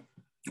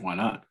 Why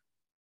not?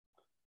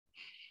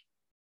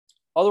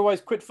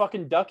 Otherwise, quit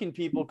fucking ducking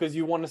people because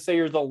you want to say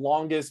you're the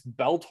longest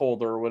belt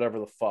holder or whatever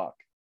the fuck.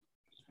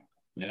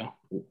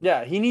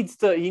 Yeah, he needs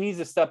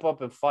to step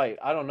up and fight.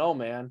 I don't know,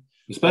 man.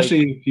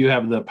 Especially if you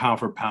have the pound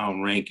for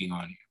pound ranking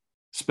on you.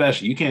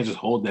 Especially, you can't just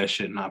hold that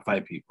shit and not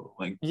fight people.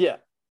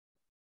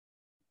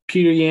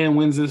 Peter Yan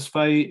wins this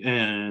fight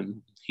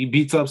and he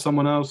beats up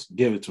someone else,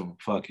 give it to him.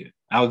 Fuck it.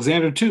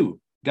 Alexander too.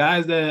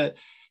 Guys that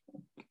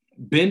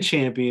been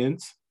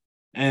champions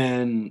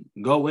and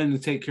go in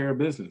and take care of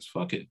business.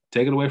 Fuck it.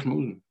 Take it away from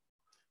Usman.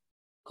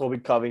 Colby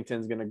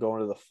Covington's gonna go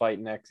into the fight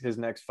his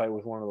next fight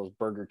with one of those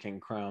Burger King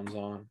crowns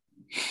on.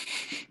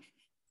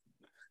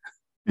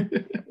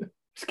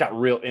 It's got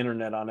real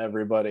internet on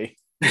everybody.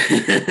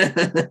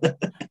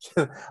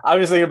 I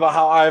was thinking about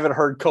how I haven't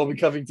heard Colby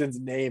Covington's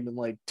name in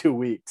like 2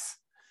 weeks.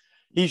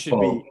 He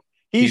should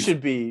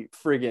be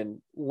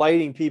friggin'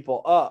 lighting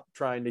people up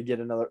trying to get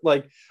another.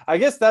 I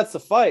guess that's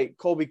the fight.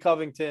 Colby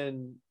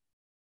Covington,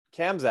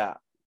 Khamzat.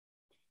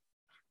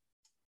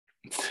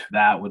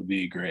 That would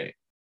be great.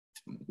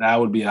 That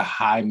would be a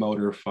high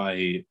motor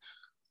fight.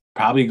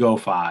 Probably go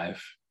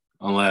 5,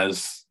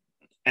 unless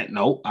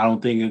no, I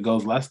don't think it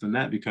goes less than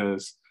that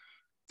because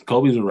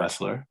Colby's a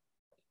wrestler.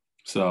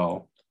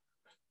 So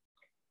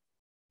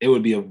it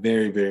would be a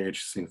very, very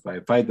interesting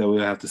fight that we'll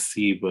have to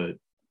see. But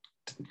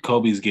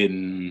Colby's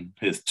getting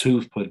his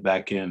tooth put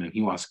back in and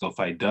he wants to go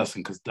fight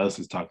Dustin because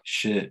Dustin's talking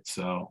shit.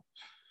 So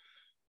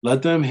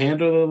let them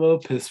handle the little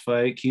piss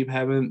fight.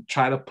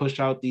 Try to push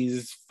out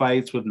these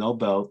fights with no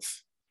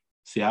belts.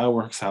 See how it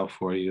works out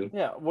for you.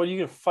 Yeah. What are you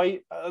going to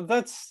fight?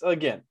 What are you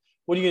going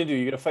to do?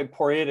 You're going to fight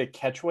Poirier to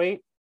catch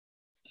weight?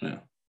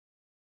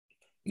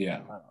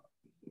 Yeah.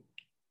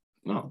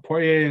 No,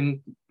 Poirier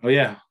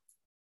to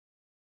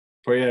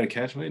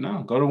catch weight?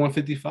 No, go to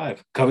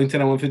 155.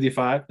 Covington at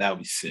 155? That would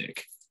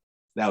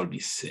be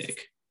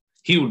sick.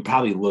 He would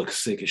probably look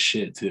sick as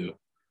shit too.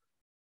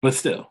 But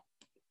still,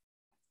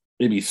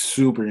 it'd be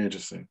super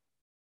interesting.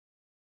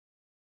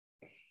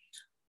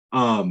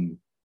 One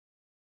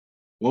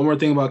more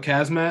thing about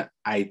Khamzat.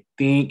 I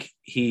think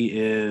he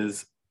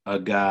is a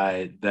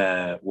guy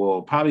that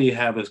will probably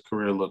have his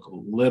career look a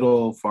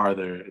little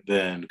farther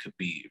than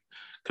Khabib.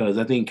 Because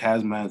I think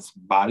Khamzat's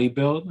body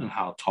build and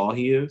how tall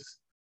he is,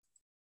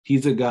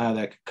 he's a guy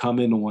that could come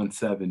into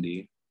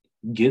 170,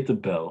 get the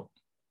belt,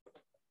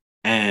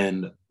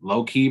 and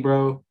low key,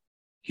 bro,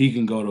 he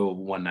can go to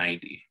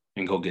 190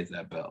 and go get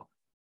that belt.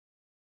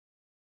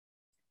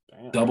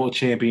 Damn. Double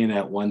champion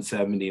at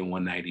 170 and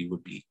 190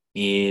 would be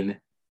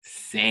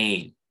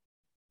insane.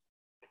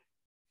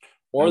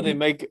 Or they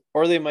make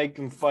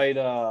him fight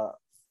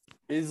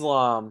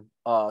Islam,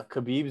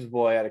 Khabib's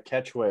boy at a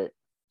catchweight.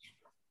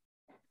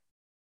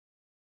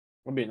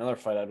 Would be another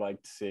fight I'd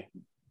like to see.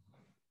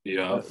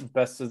 Yeah.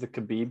 Best of the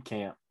Khabib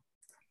camp.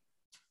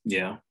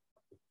 Yeah.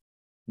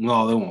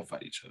 No, they won't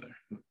fight each other.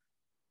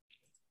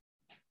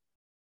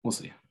 We'll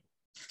see.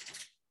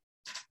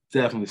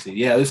 Definitely see.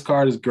 Yeah, this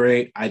card is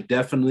great. I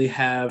definitely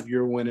have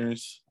your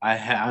winners.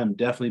 I'm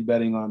definitely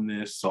betting on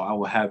this, so I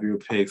will have your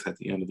picks at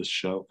the end of the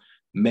show.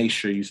 Make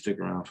sure you stick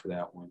around for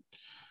that one.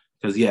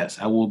 Because, yes,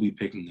 I will be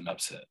picking an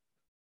upset.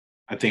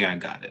 I think I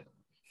got it.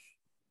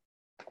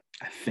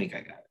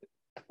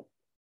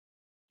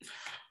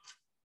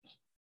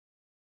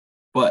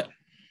 But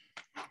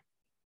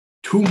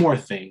 2 more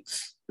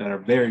things that are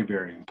very,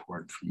 very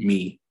important for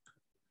me.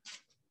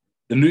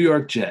 The New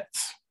York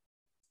Jets.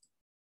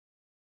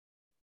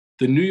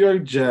 The New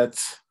York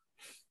Jets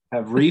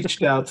have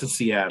reached out to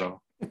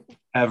Seattle,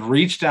 have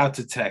reached out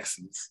to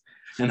Texans,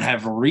 and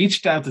have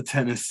reached out to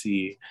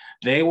Tennessee.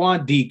 They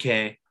want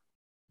DK.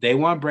 They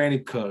want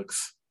Brandon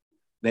Cooks.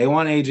 They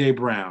want A.J.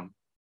 Brown.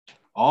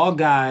 All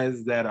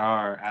guys that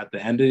are at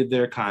the end of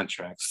their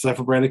contracts, except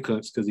for Brandon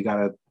Cooks because he got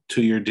a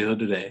 2-year deal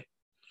today.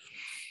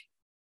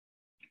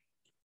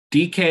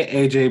 DK,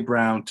 A.J.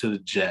 Brown to the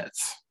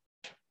Jets.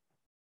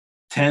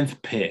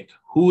 10th pick.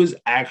 Who is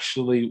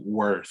actually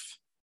worth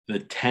the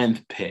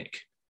 10th pick?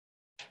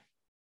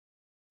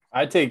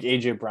 I'd take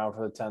A.J. Brown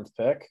for the 10th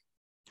pick.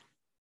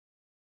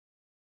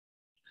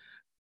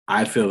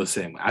 I feel the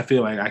same. I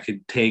feel like I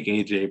could take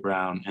A.J.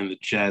 Brown and the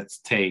Jets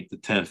take the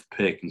 10th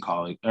pick and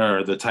call it,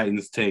 or the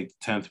Titans take the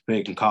 10th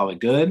pick and call it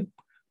good.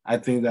 I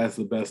think that's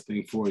the best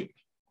thing for you.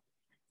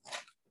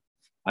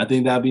 I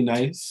think that'd be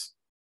nice.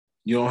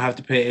 You don't have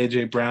to pay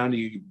A.J. Brown.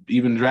 You can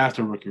even draft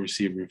a rookie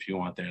receiver if you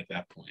want there at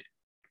that point.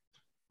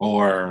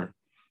 Or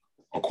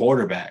a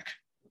quarterback.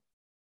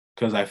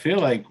 Because I feel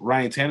like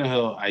Ryan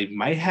Tannehill, I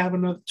might have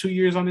another 2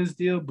 years on his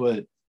deal,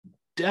 but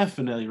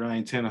definitely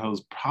Ryan Tannehill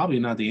is probably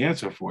not the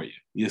answer for you.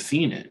 You've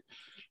seen it.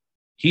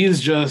 He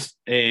is just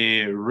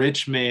a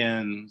rich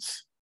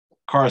man's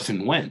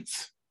Carson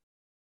Wentz.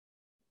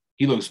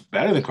 He looks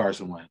better than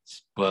Carson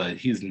Wentz, but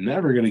he's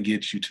never going to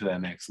get you to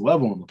that next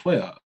level in the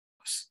playoffs.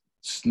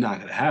 It's not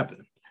going to happen.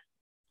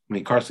 I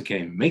mean, Carson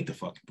can't even make the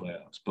fucking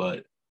playoffs,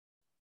 but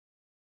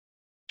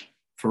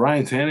for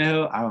Ryan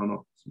Tannehill, I don't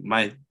know. It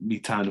might be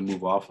time to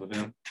move off of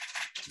him.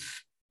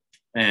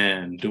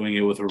 And doing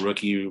it with a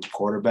rookie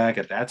quarterback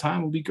at that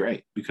time would be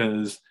great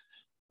because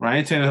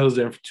Ryan Tannehill's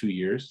there for 2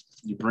 years.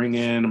 You bring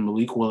in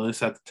Malik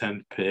Willis at the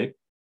 10th pick.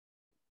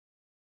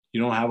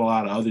 You don't have a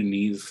lot of other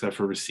needs except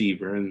for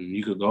receiver, and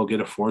you could go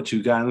get a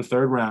 4-2 guy in the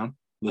third round.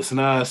 Listen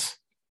to us.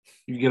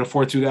 You get a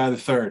 4-2 guy in the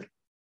third.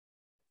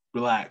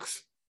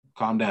 Relax.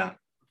 Calm down.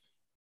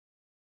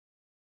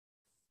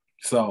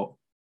 So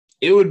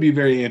it would be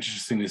very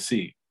interesting to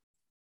see.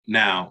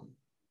 Now,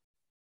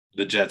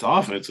 the Jets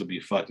offense would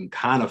be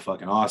kind of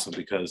fucking awesome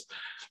because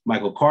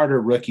Michael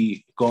Carter,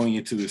 rookie, going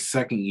into his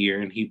second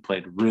year, and he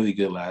played really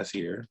good last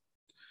year.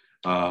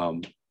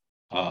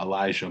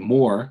 Elijah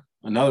Moore,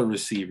 another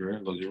receiver,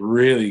 looked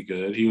really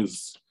good. He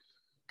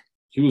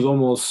was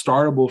almost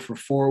startable for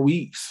 4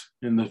 weeks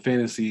in the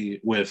fantasy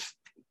with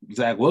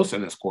Zach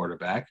Wilson as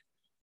quarterback.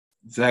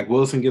 Zach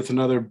Wilson gets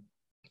another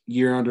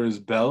year under his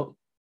belt.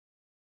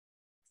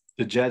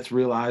 The Jets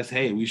realized,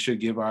 hey, we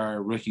should give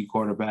our rookie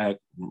quarterback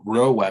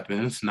real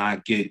weapons,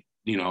 not get,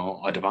 a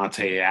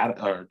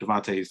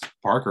Devontae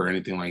Parker or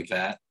anything like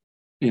that.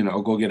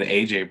 Go get an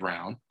A.J.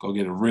 Brown, go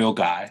get a real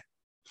guy.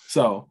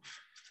 So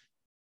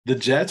the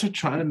Jets are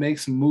trying to make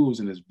some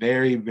moves, and it's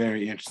very,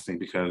 very interesting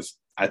because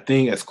I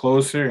think as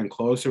closer and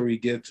closer we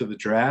get to the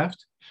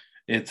draft,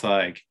 it's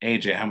like,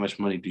 AJ, how much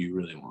money do you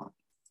really want?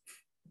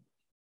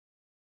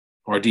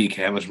 Or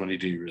DK, how much money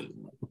do you really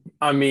want?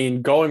 I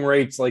mean, going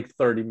rate's like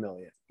 30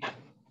 million.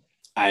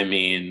 I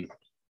mean,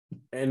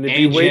 and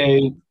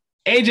if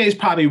AJ's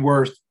probably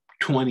worth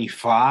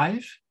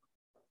 25.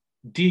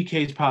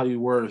 DK's probably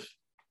worth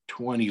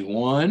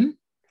 21.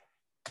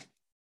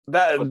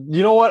 You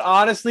know what?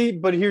 Honestly,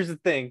 but here's the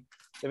thing: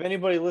 if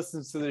anybody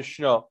listens to this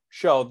show,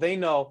 they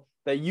know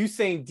that you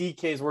saying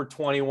DK is worth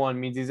 21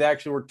 means he's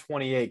actually worth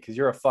 28 because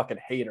you're a fucking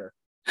hater.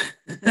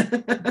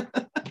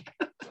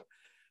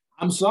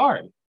 I'm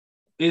sorry.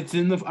 It's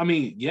in the. I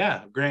mean,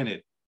 yeah.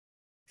 Granted,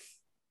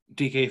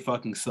 DK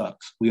fucking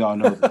sucks. We all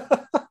know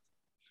that.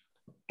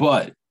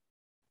 But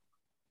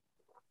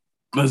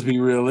let's be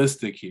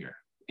realistic here.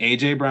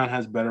 AJ Brown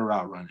has better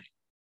route running.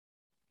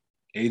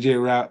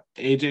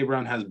 AJ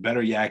Brown has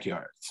better yak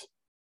yards.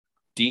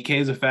 DK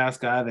is a fast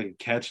guy that can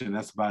catch, and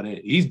that's about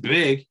it. He's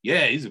big.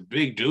 Yeah, he's a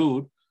big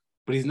dude,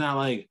 but he's not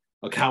like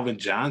a Calvin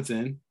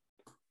Johnson.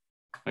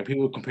 Like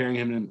people comparing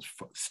him to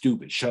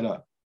stupid. Shut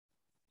up.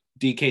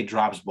 DK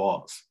drops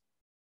balls.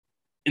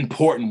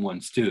 Important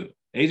ones, too.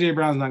 AJ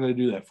Brown's not going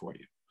to do that for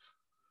you.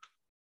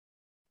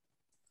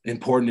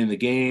 Important in the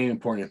game,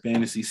 important in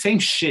fantasy. Same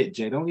shit,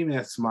 Jay. Don't give me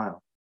that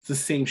smile. It's the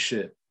same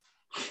shit.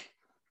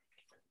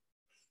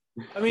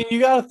 I mean, you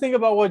got to think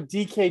about what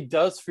DK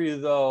does for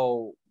you,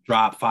 though.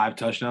 Drop 5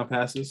 touchdown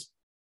passes?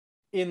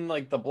 In,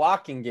 like, the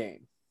blocking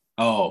game.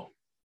 Oh.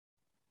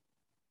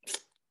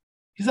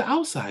 He's an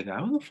outside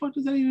guy. What the fuck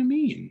does that even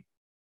mean?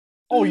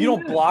 Oh, you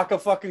don't block a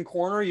fucking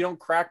corner? You don't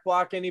crack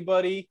block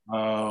anybody?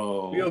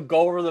 Oh. You don't go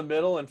over the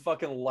middle and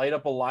fucking light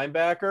up a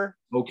linebacker?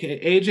 Okay,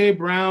 AJ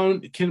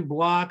Brown can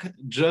block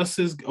just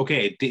as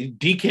okay.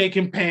 DK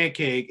can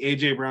pancake.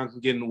 AJ Brown can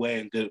get in the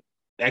way and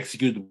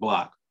execute the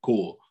block.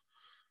 Cool.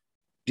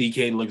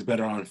 DK looks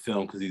better on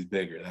film because he's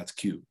bigger. That's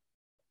cute.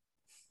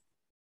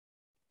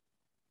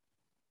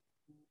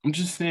 I'm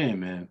just saying,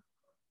 man.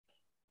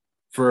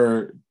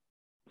 For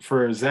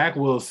Zach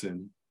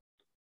Wilson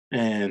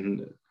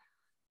and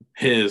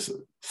his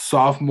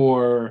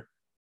sophomore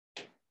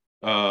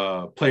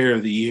player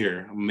of the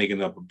year, I'm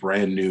making up a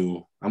brand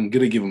new. I'm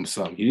going to give him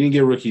some. He didn't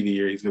get rookie of the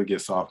year. He's going to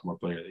get sophomore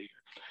player of the year.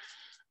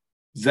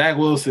 Zach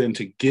Wilson,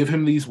 to give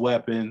him these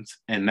weapons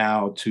and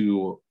now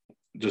to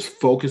just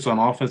focus on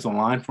offensive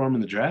line for him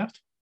in the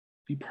draft,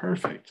 be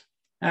perfect.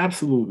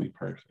 Absolutely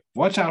perfect.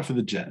 Watch out for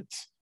the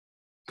Jets.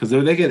 Because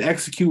if they can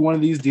execute one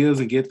of these deals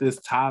and get this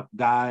top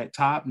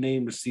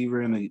name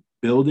receiver in the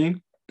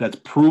building that's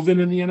proven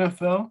in the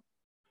NFL,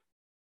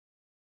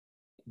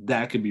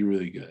 that could be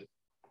really good.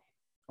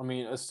 I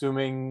mean,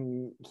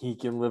 assuming he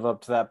can live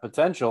up to that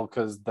potential,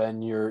 because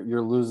then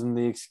you're losing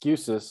the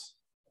excuses.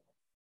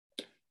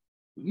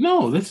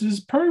 No, this is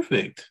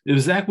perfect.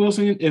 If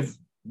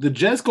the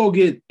Jets go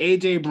get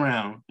A.J.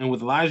 Brown and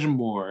with Elijah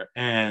Moore,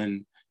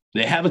 and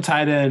they have a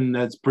tight end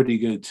that's pretty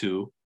good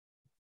too,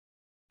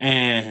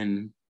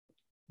 and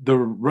the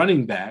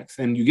running backs,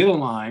 and you get a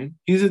line,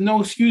 he says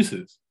no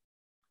excuses.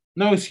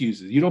 No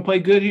excuses. You don't play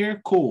good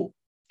here? Cool.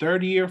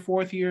 Third year,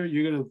 fourth year,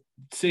 you're going to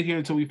sit here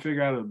until we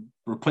figure out a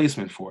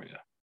replacement for you.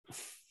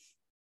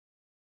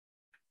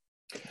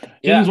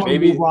 Yeah,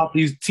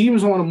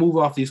 teams want to move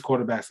off these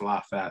quarterbacks a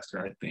lot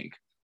faster, I think.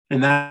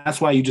 And that's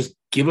why you just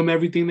give them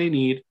everything they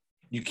need.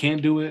 You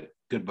can't do it.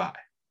 Goodbye.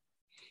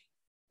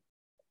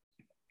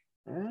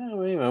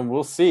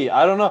 We'll see.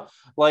 I don't know.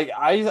 Like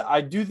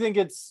I do think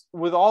it's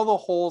with all the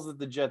holes that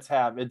the Jets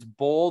have, it's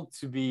bold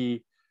to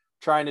be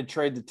trying to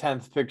trade the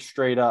 10th pick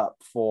straight up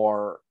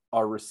for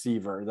a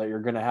receiver that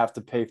you're going to have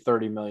to pay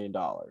 $30 million.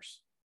 I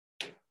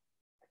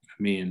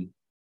mean,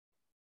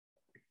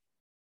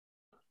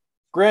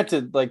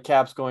 granted, like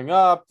cap's going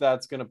up,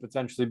 that's going to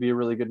potentially be a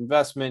really good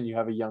investment. You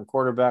have a young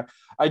quarterback.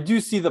 I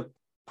do see the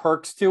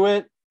perks to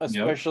it,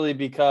 especially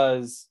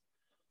because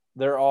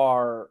there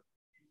are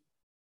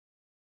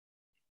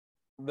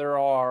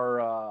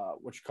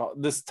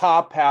this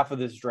top half of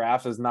this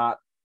draft is not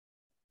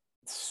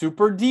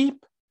super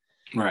deep.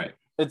 right.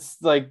 It's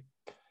like,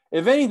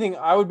 if anything,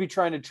 I would be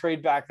trying to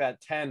trade back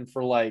that 10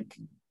 for like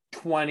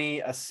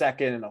 20, a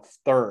second, and a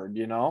third,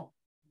 you know?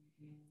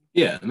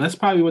 Yeah, and that's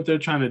probably what they're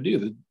trying to do.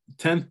 The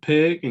 10th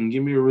pick and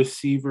give me a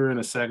receiver and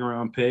a second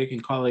round pick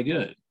and call it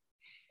good.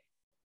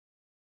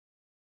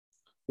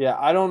 Yeah,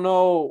 I don't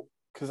know.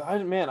 Because I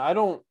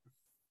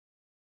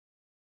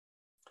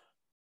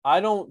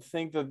don't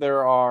think that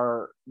there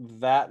are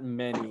that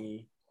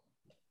many.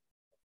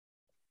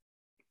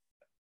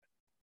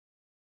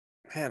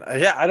 Man,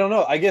 yeah, I don't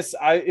know. I guess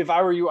if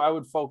I were you, I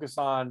would focus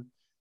on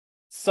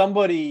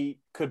somebody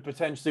could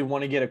potentially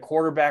want to get a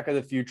quarterback of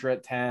the future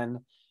at 10,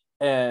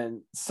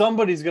 and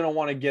somebody's going to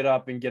want to get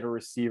up and get a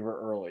receiver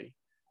early.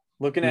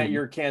 Looking at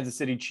your Kansas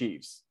City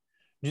Chiefs,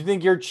 do you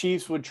think your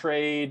Chiefs would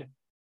trade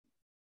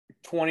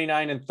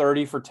 29 and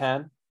 30 for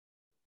 10?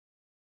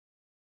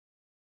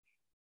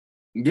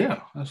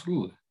 Yeah,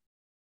 absolutely.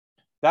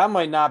 That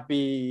might not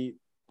be,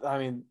 I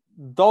mean,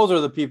 those are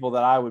the people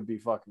that I would be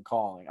fucking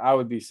calling. I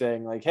would be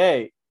saying like,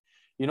 hey,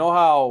 you know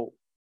how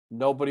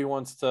nobody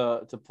wants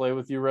to play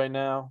with you right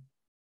now?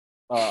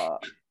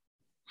 Because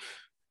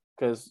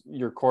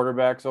your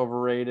quarterback's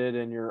overrated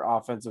and your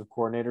offensive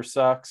coordinator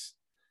sucks.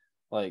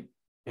 Like,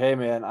 hey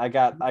man, I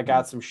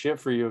got some shit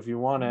for you if you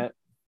want it.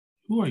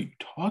 Who are you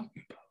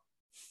talking about?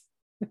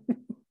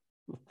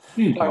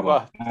 You talk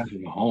about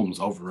Patrick Mahomes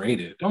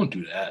overrated. Don't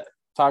do that.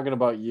 Talking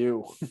about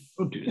you.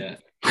 Don't do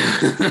that.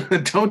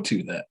 Don't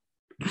do that.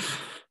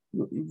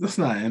 Let's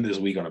not end this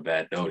week on a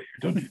bad note here.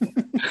 Don't do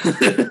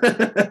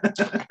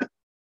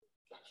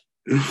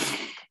that.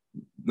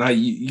 Now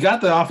you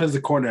got the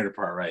offensive coordinator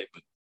part right,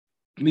 but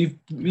leave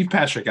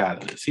Patrick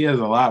out of this. He has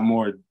a lot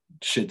more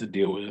shit to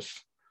deal with,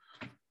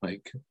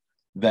 like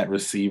vet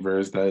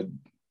receivers that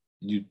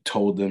you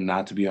told them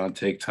not to be on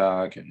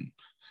TikTok and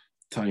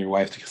telling your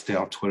wife to stay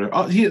off Twitter.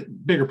 Oh, he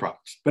had bigger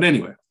problems. But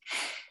anyway.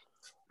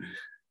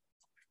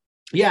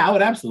 Yeah, I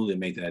would absolutely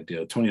make that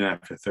deal, 29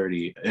 for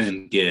 30,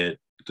 and get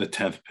the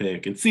 10th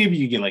pick and see if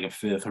you get like a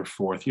 5th or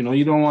 4th. You know,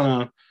 you don't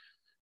want to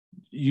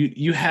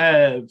you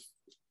have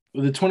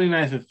with the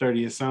 29th and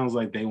 30, it sounds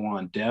like they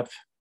want depth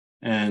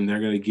and they're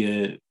going to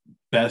get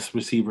best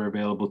receiver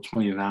available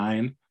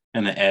 29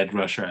 and the edge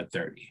rusher at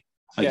 30.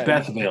 Like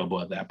best available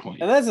at that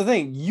point. And that's the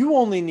thing. You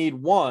only need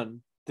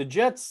one. The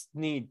Jets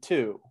need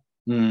two.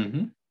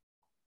 Mm-hmm.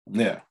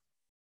 Yeah.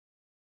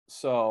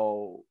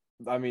 So,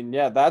 I mean,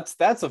 yeah, that's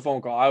a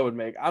phone call I would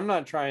make. I'm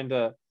not trying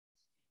to.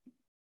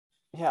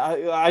 Yeah,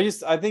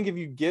 I think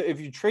if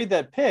you trade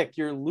that pick,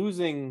 you're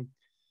losing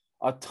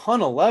a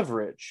ton of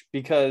leverage,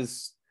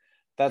 because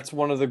that's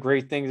one of the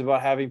great things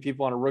about having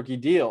people on a rookie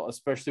deal,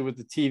 especially with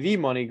the TV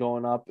money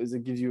going up, is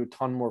it gives you a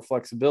ton more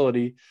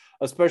flexibility,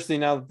 especially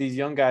now that these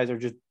young guys are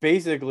just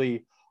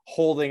basically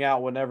holding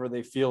out whenever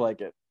they feel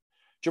like it.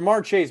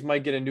 Jamar Chase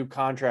might get a new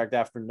contract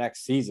after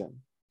next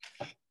season.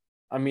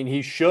 I mean,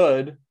 he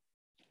should.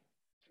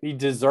 He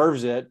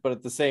deserves it. But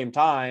at the same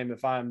time,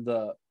 if I'm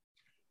the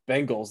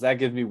Bengals, that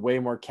gives me way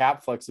more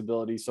cap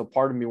flexibility. So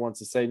part of me wants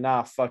to say,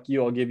 nah, fuck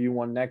you. I'll give you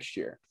one next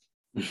year.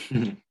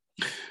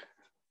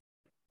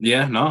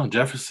 Yeah, no,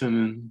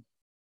 Jefferson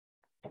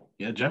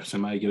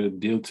might get a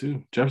deal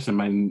too. Jefferson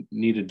might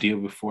need a deal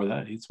before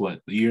that. He's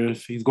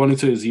he's going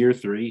into his year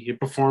 3. He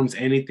performs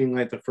anything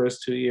like the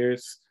first 2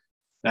 years.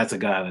 That's a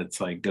guy that's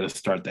like going to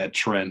start that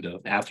trend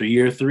of after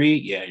year 3.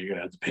 Yeah, you're going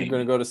to have to pay. You're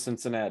going to go to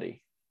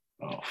Cincinnati.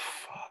 Oh,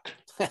 fuck.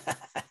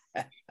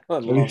 I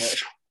love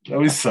it. That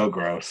would be so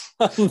gross.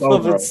 I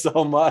love it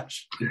so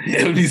much.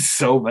 It would be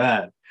so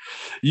bad.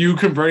 You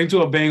converting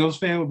to a Bengals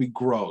fan would be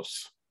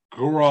gross.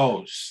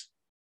 Gross.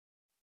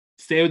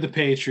 Stay with the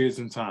Patriots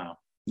in time.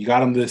 You got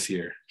them this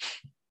year.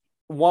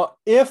 Well,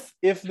 if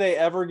they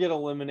ever get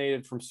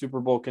eliminated from Super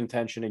Bowl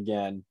contention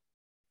again,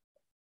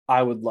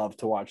 I would love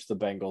to watch the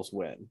Bengals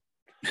win.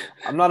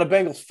 I'm not a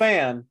Bengals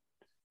fan,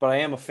 but I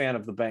am a fan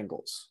of the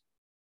Bengals.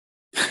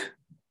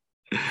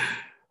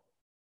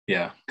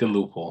 Yeah, good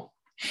loophole.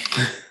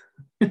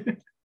 All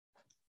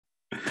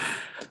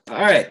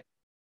right.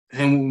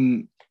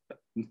 And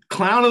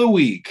clown of the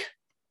week.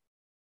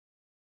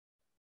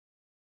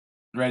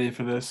 Ready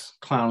for this?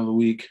 Clown of the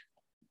week.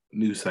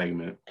 New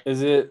segment.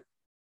 Is it?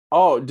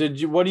 Oh,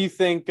 what do you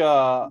think?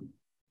 What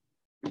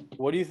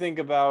do you think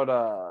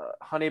about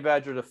Honey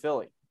Badger to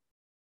Philly?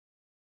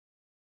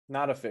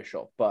 Not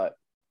official, but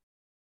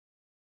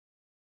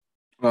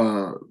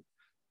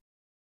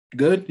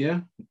good.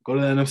 Yeah, go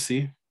to the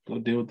NFC. Go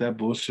deal with that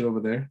bullshit over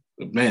there.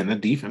 But man,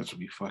 that defense would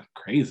be fucking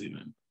crazy,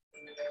 man.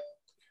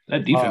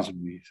 That defense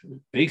would be a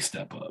big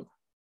step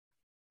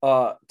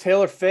up.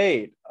 Taylor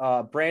Fade,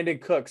 Brandon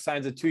Cook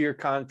signs a 2-year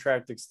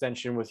contract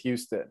extension with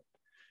Houston.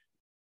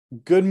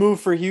 Good move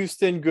for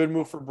Houston. Good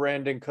move for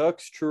Brandon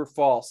Cooks. True or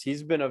false?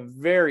 He's been a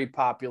very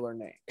popular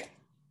name.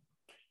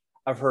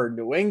 I've heard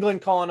New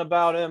England calling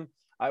about him.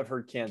 I've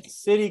heard Kansas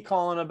City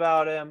calling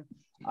about him.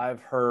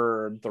 I've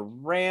heard the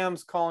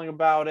Rams calling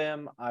about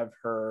him. I've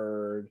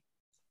heard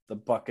the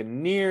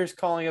Buccaneers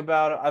calling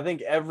about it. I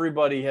think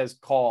everybody has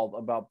called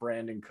about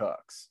Brandon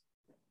Cooks.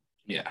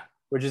 Yeah.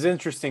 Which is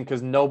interesting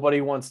because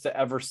nobody wants to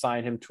ever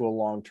sign him to a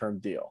long-term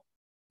deal.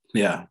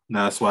 Yeah.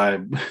 That's why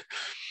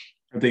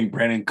I think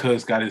Brandon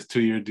Cooks got his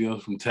 2-year deal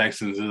from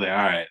Texans. They're like, all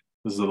right,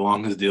 this is the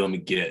longest deal I'm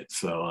going to get.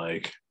 So,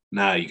 like,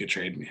 now you can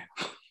trade me.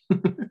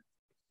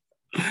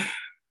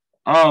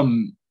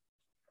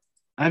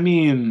 I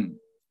mean,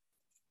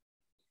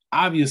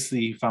 obviously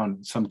he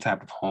found some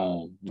type of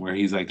home where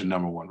he's like the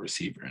number one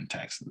receiver in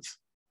Texans.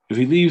 If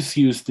he leaves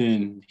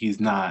Houston, he's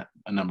not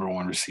a number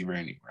one receiver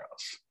anywhere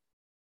else.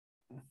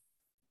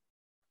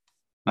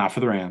 Not for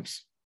the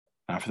Rams.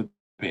 Not for the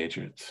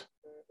Patriots.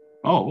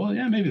 Oh, well,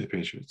 yeah, maybe the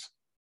Patriots.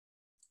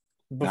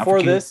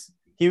 Before this,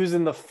 he was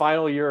in the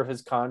final year of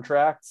his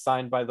contract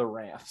signed by the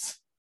Rams.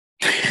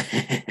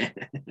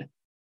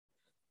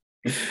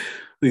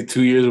 Like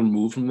 2 years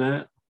removed from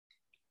that?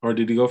 Or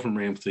did he go from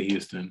Rams to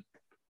Houston?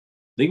 I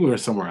think we were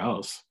somewhere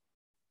else.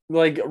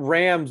 Like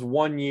Rams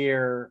 1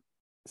 year,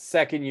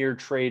 second year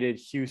traded,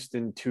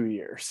 Houston 2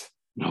 years.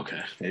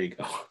 Okay, there you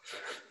go.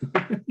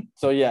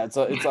 So yeah, I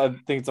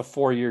think it's a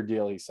 4-year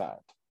deal he signed.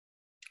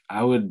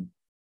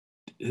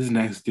 His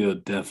next deal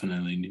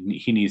definitely,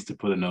 he needs to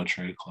put a no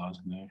trade clause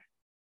in there.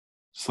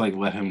 Just like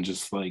let him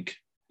just like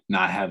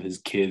not have his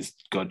kids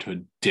go to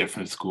a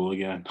different school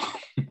again.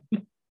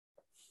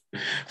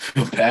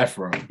 Feel bad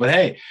for him. But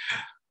hey,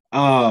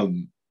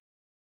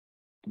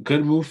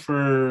 good move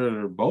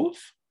for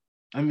both.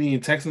 I mean,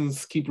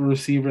 Texans keep a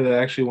receiver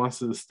that actually wants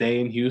to stay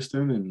in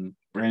Houston, and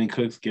Brandon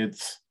Cooks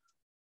gets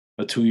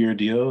a 2-year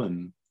deal,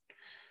 and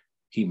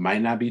he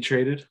might not be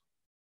traded.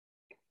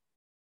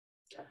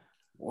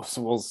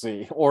 We'll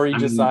see. Or he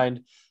just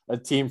signed a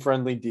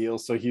team-friendly deal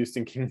so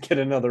Houston can get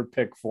another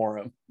pick for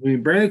him. I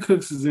mean, Brandon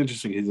Cooks is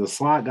interesting. He's a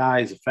slot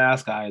guy. He's a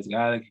fast guy. He's a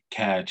guy that can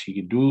catch. He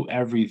can do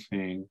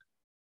everything.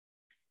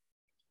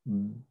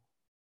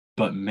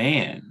 But,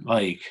 man,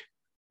 like,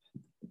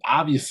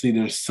 obviously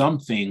there's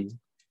something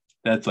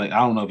that's like, I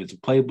don't know if it's a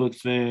playbook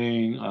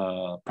thing,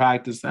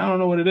 practice. I don't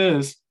know what it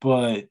is,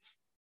 but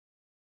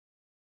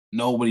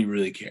nobody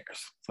really cares.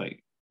 It's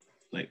like,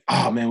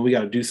 oh, man, we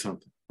got to do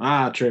something.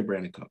 Trade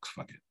Brandon Cooks.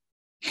 Fuck it.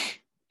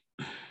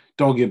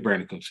 Don't give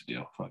Brandon Cooks a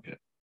deal. Fuck it.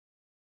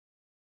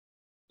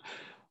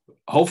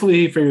 Hopefully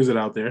he figures it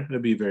out there.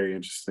 That'd be very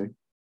interesting.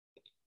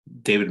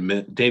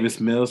 Davis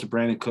Mills to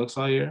Brandon Cooks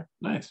all year.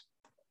 Nice.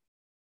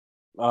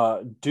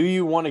 Do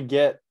you want to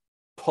get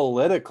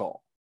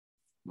political?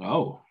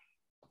 Oh,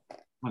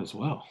 might as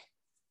well.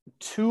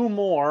 2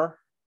 more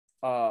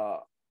NFL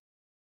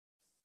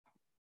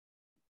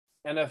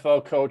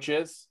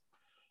coaches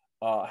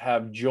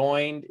have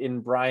joined in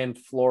Brian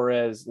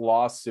Flores'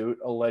 lawsuit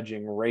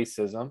alleging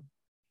racism.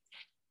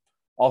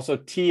 Also,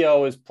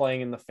 T.O. is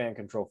playing in the Fan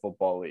Control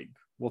Football League.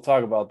 We'll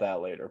talk about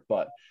that later,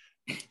 but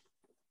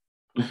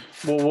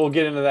we'll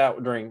get into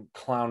that during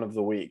Clown of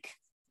the Week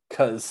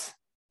because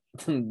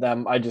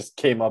I just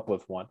came up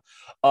with one.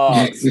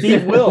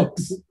 Steve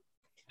Wilks.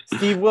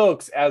 Steve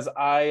Wilks, as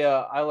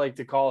I like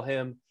to call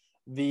him,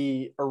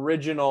 the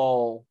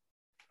original.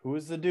 Who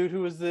was the dude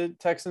who was the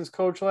Texans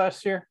coach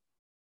last year?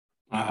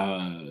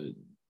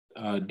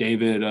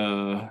 David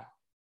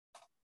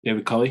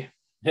Culley.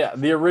 Yeah,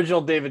 the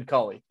original David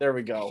Culley. There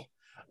we go.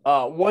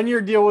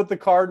 1-year deal with the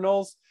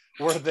Cardinals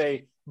where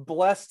they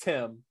blessed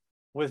him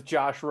with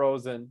Josh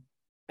Rosen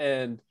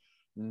and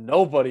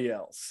nobody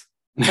else.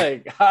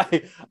 Like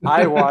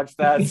I watched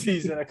that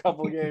season, a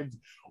couple of games.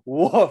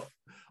 Woof.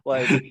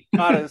 Like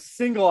not a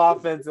single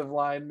offensive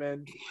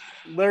lineman.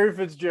 Larry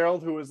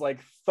Fitzgerald, who was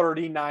like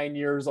 39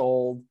 years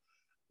old.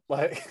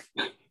 Like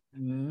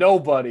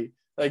nobody.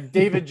 Like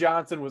David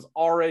Johnson was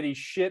already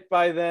shit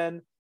by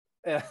then.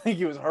 And I think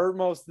he was hurt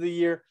most of the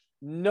year.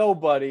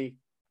 Nobody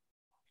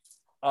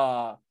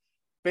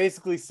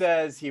basically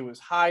says he was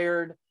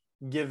hired,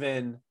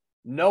 given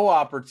no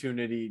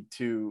opportunity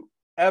to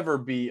ever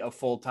be a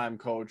full-time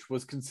coach,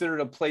 was considered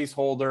a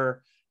placeholder,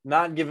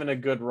 not given a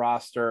good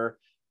roster,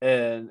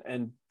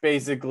 and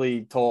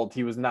basically told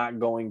he was not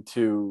going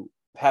to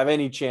have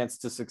any chance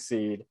to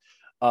succeed.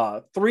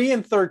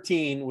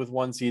 3-13 with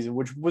one season,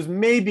 which was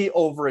maybe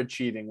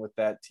overachieving with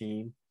that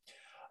team.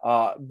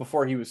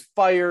 Before he was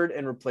fired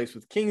and replaced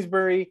with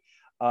Kingsbury.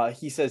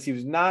 He says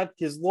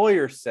his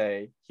lawyers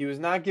say he was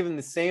not given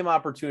the same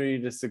opportunity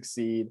to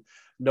succeed,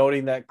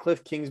 noting that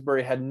Cliff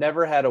Kingsbury had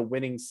never had a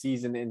winning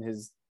season in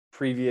his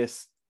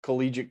previous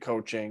collegiate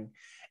coaching.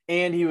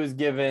 And he was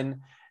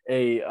given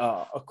a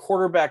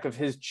quarterback of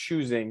his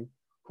choosing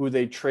who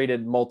they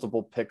traded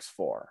multiple picks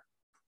for.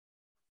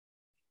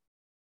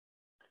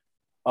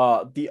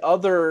 The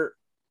other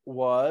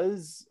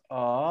was,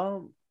 I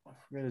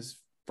forget his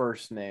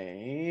first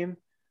name.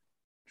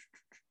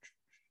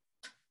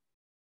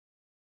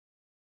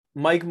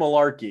 Mike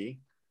Mularkey.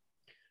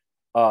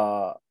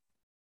 No,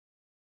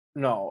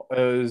 it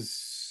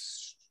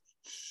was.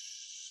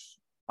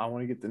 I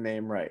want to get the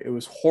name right. It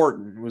was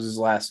Horton was his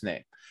last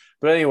name,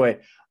 but anyway,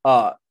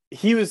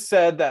 he was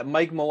said that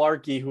Mike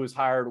Mularkey, who was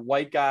hired,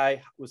 white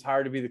guy, was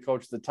hired to be the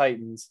coach of the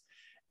Titans,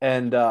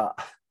 and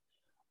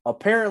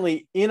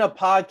apparently in a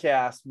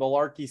podcast,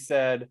 Mularkey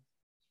said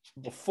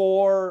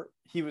before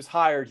he was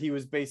hired, he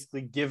was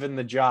basically given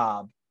the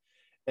job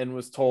and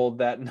was told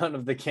that none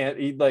of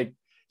the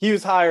he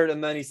was hired,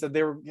 and then he said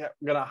they were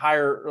going to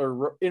hire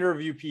or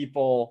interview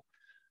people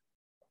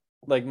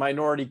like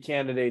minority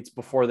candidates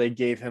before they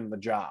gave him the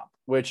job,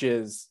 which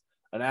is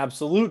an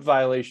absolute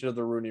violation of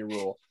the Rooney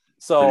Rule.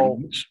 So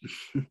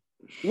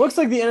looks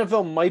like the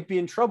NFL might be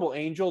in trouble.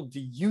 Angel, do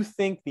you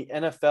think the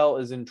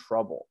NFL is in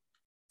trouble?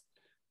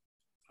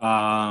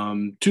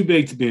 Too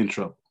big to be in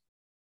trouble.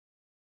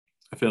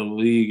 I feel the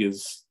league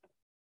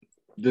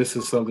this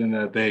is something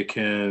that they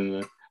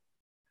can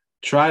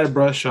try to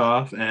brush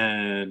off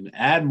and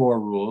add more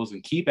rules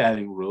and keep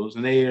adding rules.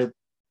 And they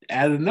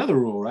added another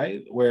rule,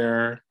 right?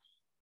 Where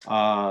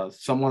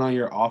someone on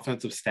your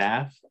offensive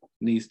staff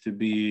needs to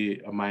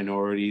be a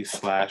minority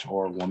 /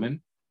 or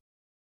woman.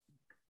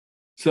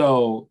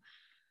 So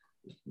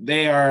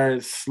they are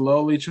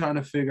slowly trying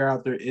to figure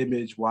out their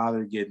image while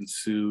they're getting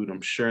sued.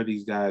 I'm sure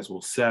these guys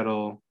will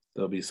settle.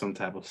 There'll be some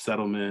type of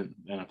settlement.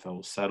 The NFL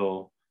will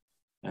settle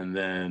and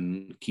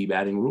then keep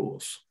adding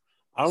rules.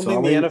 I don't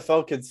think the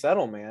NFL could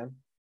settle, man.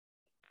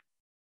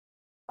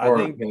 Or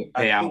I think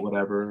pay out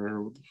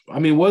whatever. I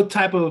mean, what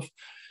type of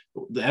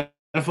the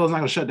NFL is not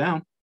going to shut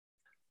down.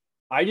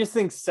 I just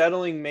think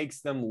settling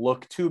makes them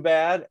look too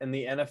bad, and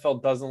the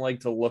NFL doesn't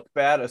like to look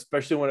bad,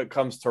 especially when it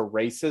comes to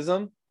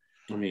racism.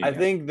 I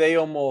think they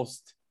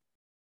almost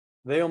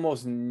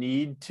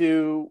need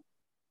to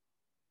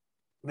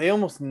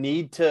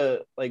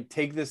like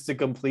take this to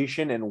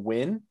completion and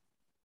win.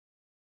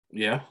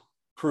 Yeah.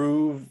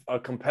 Prove a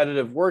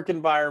competitive work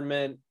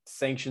environment,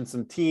 sanction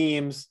some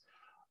teams.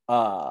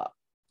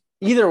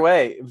 Either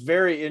way,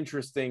 very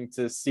interesting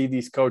to see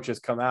these coaches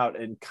come out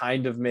and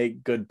kind of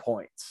make good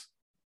points.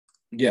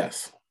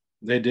 Yes,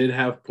 they did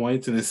have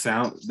points, and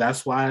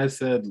that's why I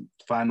said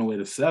find a way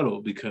to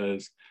settle,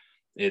 because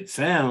it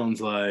sounds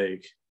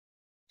like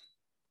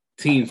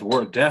teams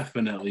were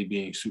definitely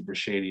being super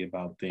shady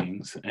about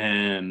things.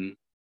 And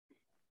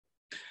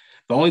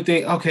the only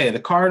thing, the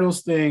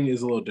Cardinals thing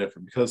is a little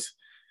different because,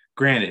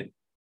 granted,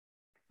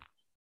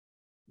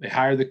 they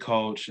hired the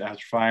coach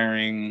after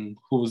firing,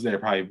 who was there?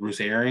 Probably Bruce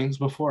Arians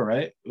before,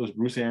 right? It was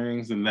Bruce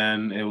Arians, and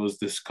then it was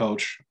this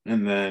coach,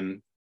 and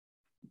then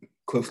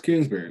Cliff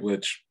Kingsbury,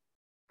 which,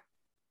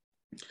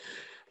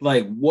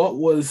 like, what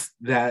was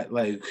that,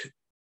 like,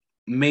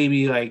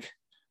 maybe, like,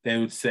 they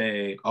would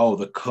say, oh,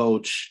 the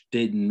coach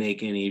didn't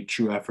make any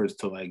true efforts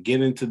to, like,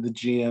 get into the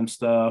GM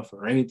stuff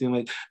or anything.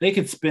 Like, they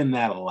could spin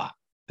that a lot.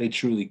 They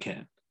truly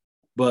can.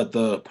 But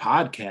the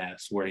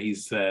podcast where he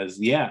says,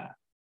 yeah,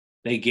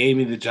 they gave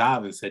me the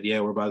job and said,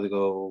 yeah, we're about to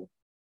go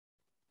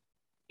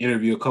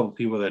interview a couple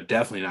people that are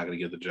definitely not going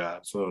to get the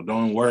job. So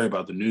don't worry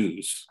about the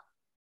news.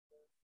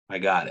 I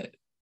got it.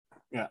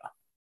 Yeah.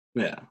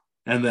 Yeah.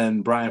 And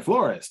then Brian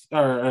Flores,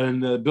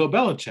 and the Bill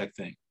Belichick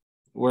thing,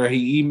 where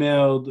he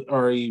emailed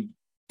or he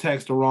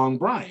texted the wrong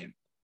Brian.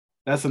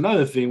 That's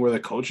another thing where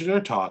the coaches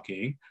are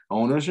talking,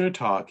 owners are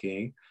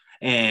talking,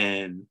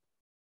 and,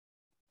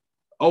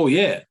 oh,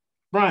 yeah,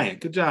 Brian,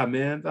 good job,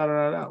 man. Da, da,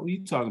 da, da. What are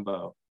you talking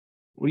about?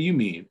 What do you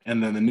mean?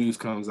 And then the news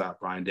comes out,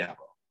 Brian Daboll.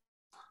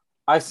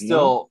 I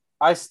still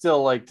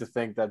like to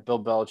think that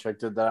Bill Belichick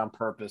did that on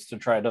purpose to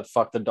try to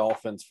fuck the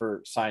Dolphins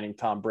for signing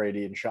Tom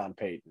Brady and Sean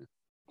Payton.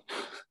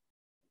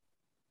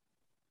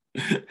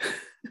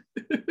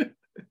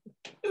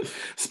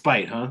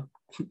 Spite, huh?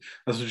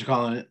 That's what you're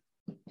calling it?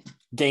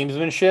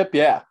 Gamesmanship,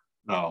 yeah.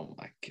 Oh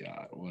my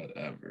God,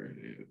 whatever,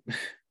 dude.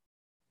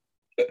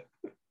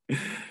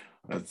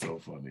 That's so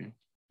funny.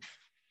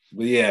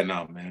 But yeah,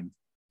 no, man.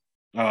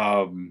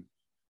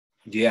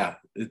 Yeah,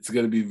 it's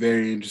going to be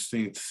very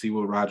interesting to see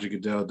what Roger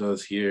Goodell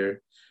does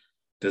here.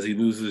 Does he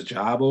lose his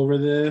job over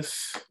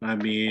this? I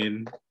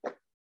mean,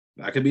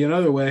 that could be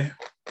another way.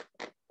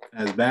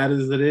 As bad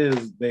as it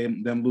is,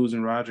 them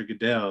losing Roger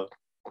Goodell,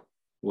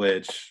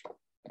 which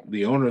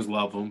the owners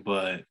love him,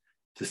 but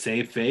to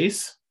save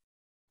face,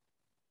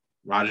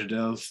 Roger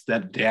Goodell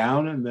stepped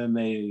down, and then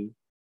they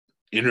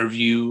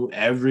interview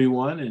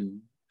everyone, and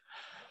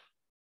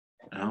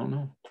I don't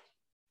know.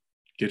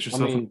 Get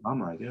yourself a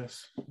bummer, I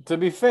guess. To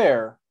be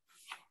fair,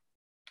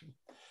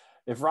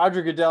 if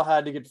Roger Goodell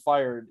had to get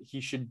fired,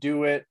 he should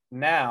do it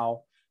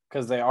now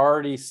because they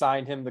already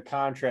signed him the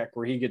contract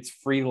where he gets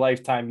free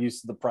lifetime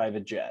use of the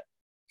private jet.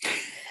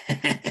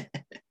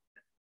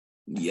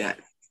 Yeah.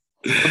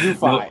 He'll do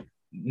fine.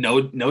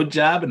 No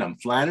job, and I'm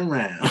flying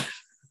around.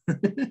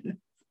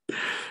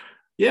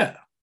 Yeah.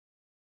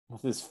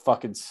 With his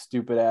fucking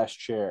stupid ass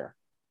chair.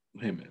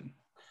 Hey, man.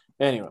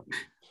 Anyway,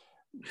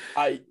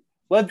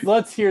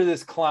 let's hear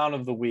this clown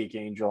of the week,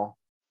 Angel.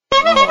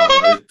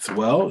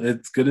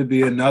 It's going to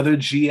be another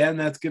GM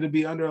that's going to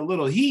be under a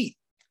little heat.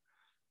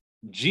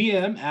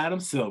 GM Adam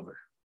Silver.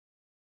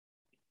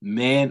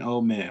 Man,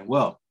 oh man.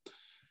 Well,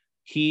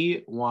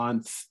 he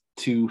wants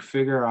to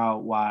figure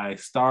out why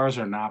stars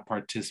are not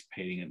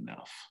participating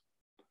enough.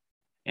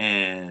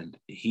 And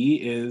he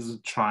is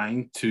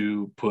trying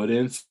to put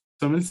in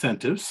some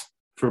incentives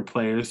for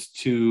players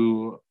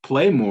to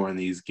play more in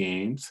these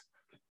games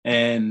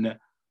and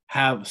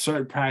have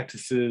certain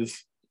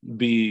practices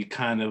be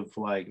kind of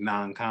like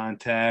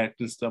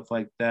non-contact and stuff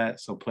like that,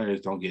 so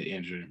players don't get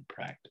injured in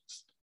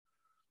practice.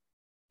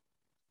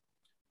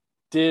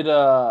 Did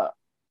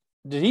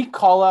he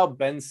call out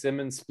Ben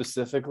Simmons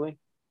specifically?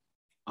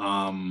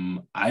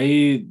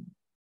 I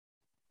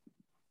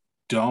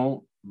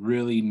don't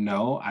really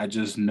know. I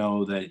just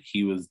know that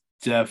he was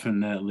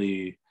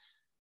definitely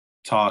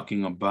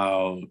talking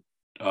about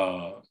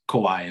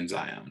Kawhi and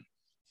Zion.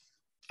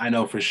 I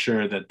know for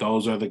sure that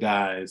those are the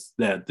guys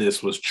that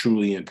this was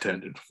truly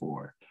intended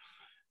for.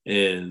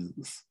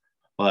 Is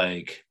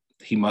like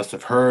he must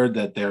have heard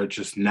that they're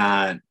just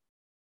not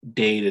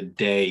day to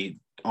day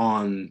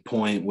on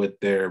point with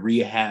their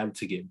rehab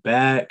to get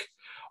back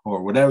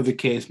or whatever the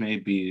case may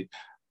be.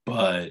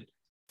 But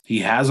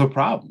he has a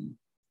problem.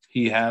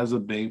 He has a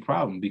big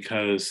problem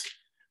because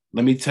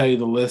let me tell you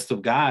the list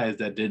of guys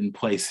that didn't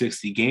play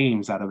 60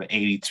 games out of an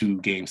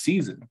 82-game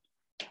season.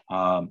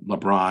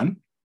 LeBron,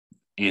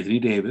 Anthony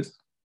Davis,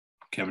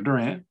 Kevin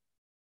Durant,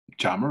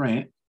 John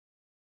Morant,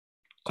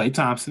 Klay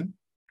Thompson,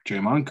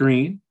 Draymond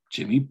Green,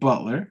 Jimmy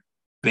Butler,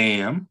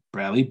 Bam,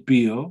 Bradley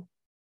Beal,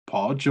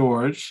 Paul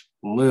George,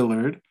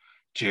 Lillard,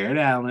 Jared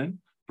Allen,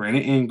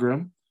 Brandon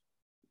Ingram,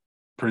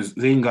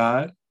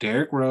 Porzingis,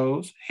 Derrick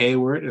Rose,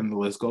 Hayward, and the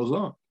list goes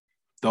on.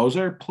 Those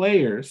are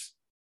players,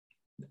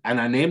 and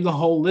I named the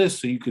whole list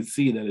so you could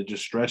see that it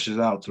just stretches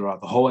out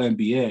throughout the whole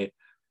NBA,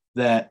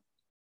 that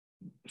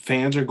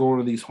fans are going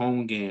to these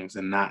home games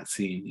and not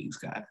seeing these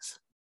guys.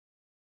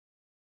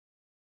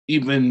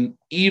 Even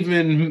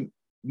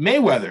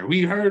Mayweather,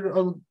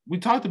 we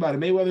talked about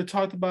it. Mayweather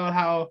talked about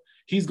how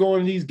he's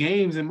going to these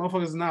games and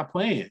motherfuckers are not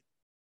playing.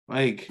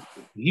 Like,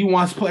 he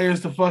wants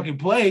players to fucking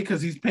play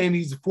because he's paying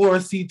these floor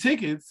seat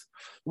tickets,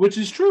 which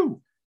is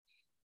true.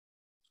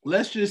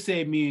 Let's just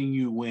say me and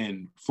you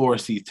win floor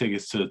seat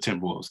tickets to the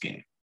Timberwolves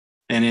game,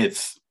 and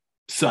it's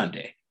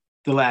Sunday,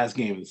 the last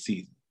game of the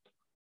season.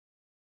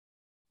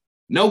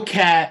 No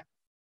Cat,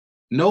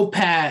 no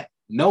Pat,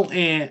 no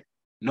Ant,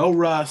 no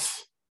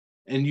Russ,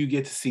 and you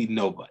get to see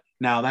nobody.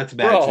 Now, that's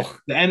bad.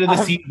 The end of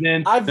the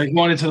season, they're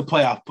going into the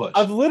playoff push.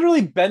 I've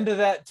literally been to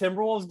that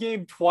Timberwolves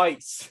game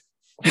twice.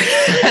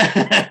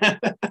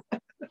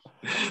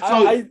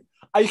 I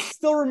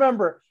still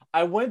remember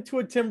I went to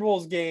a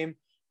Timberwolves game.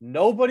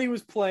 Nobody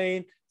was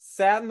playing,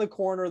 sat in the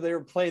corner. They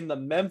were playing the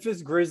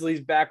Memphis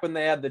Grizzlies back when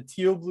they had the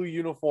teal blue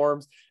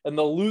uniforms. And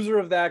the loser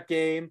of that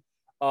game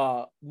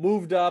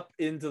moved up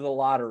into the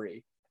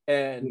lottery.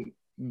 And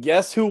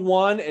guess who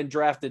won and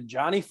drafted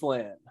Johnny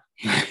Flynn?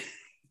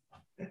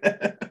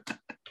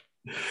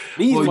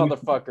 These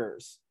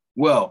motherfuckers.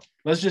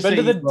 Let's just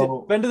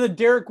been to the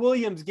Derek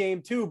Williams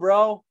game too,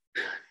 bro.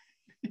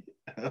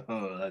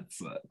 Oh, that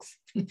sucks.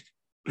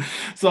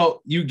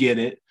 So you get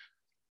it.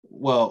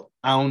 Well,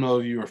 I don't know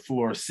if you were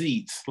floor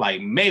seats like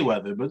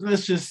Mayweather, but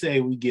let's just say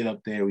we get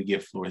up there, we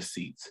get floor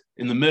seats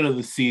in the middle of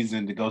the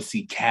season to go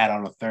see Cat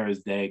on a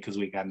Thursday because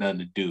we got nothing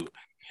to do.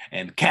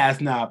 And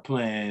Cat's not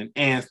playing,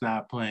 Ant's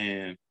not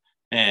playing,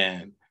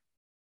 and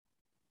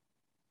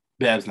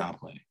Bev's not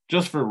playing,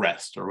 just for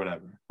rest or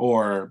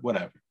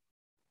whatever.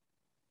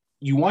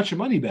 You want your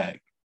money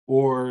back,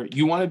 or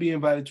you want to be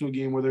invited to a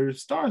game where their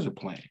stars are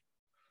playing.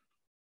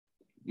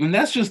 And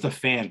that's just the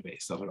fan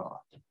base of it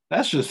all.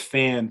 That's just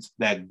fans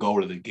that go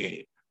to the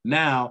game.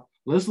 Now,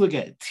 let's look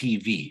at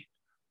TV,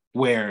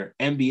 where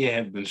NBA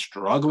has been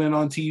struggling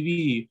on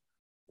TV.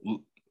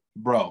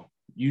 Bro,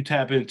 you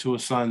tap into a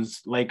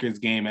Suns-Lakers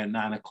game at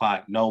 9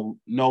 o'clock. No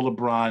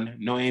LeBron,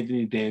 no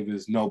Anthony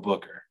Davis, no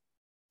Booker.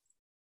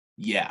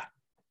 Yeah.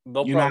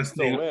 They'll probably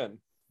still win.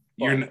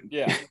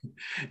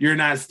 You're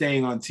not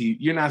staying on TV.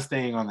 You're not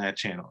staying on that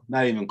channel.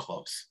 Not even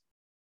close.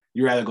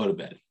 You'd rather go to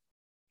bed.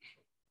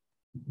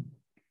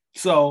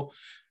 So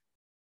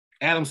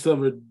Adam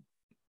Silver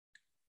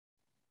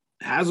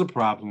has a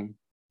problem,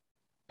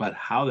 but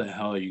how the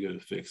hell are you going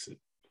to fix it?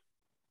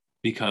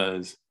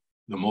 Because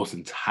the most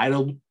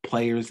entitled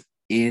players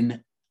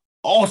in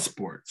all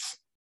sports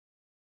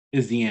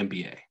is the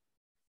NBA.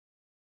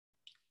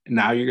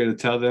 Now you're going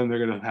to tell them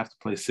they're going to have to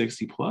play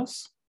 60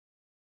 plus?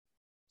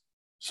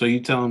 So you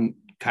tell them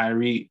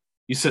Kyrie,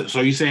 you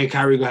saying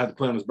Kyrie going to have to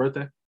play on his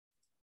birthday?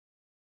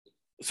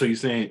 So you're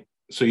saying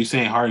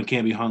Harden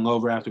can't be hung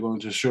over after going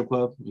to a strip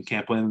club and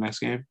can't play in the next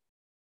game?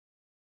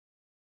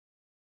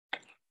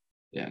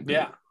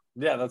 Yeah,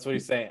 that's what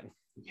he's saying.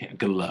 Yeah,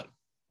 good luck.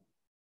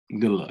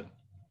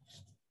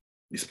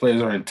 These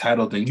players are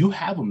entitled, and you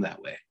have them that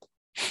way.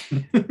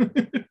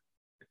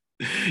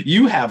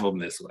 You have them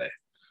this way.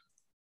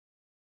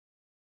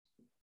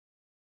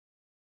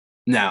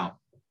 Now,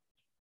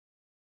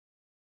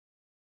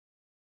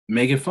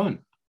 make it fun.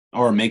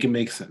 or make it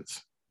make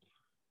sense.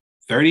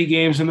 30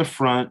 games in the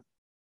front,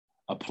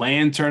 a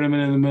play-in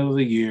tournament in the middle of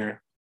the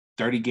year,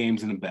 30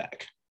 games in the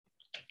back.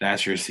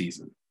 That's your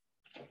season.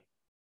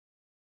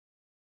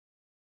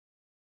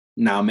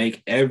 Now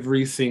make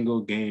every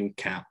single game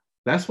count.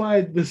 That's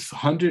why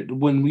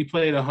when we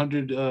played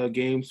 100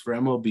 games for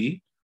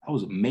MLB, that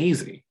was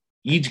amazing.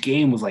 Each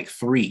game was like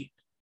 3.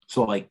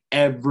 So like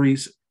every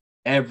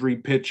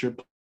pitcher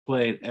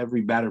played,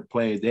 every batter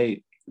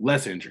played,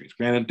 less injuries.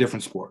 Granted,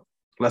 different sport,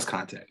 less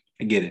contact.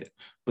 I get it.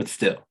 But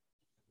still.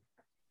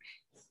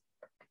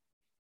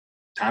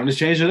 Time to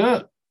change it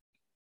up.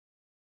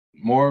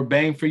 More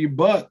bang for your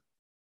buck.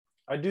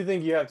 I do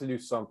think you have to do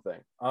something.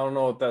 I don't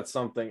know what that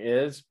something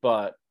is,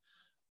 but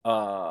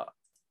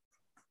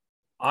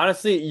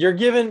honestly, you're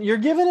giving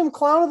him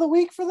clown of the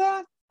week for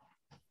that?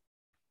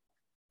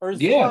 Or is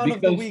clown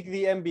of the week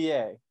the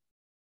NBA?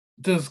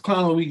 Does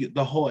clown of the week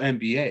the whole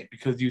NBA?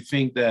 Because you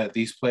think that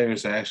these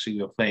players are actually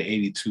going to play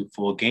 82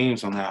 full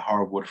games on that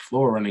hardwood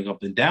floor running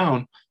up and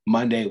down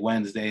Monday,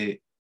 Wednesday,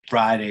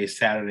 Friday,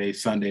 Saturday,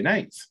 Sunday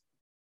nights.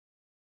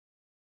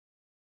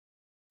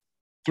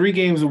 3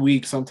 games a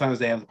week. Sometimes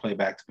they have to play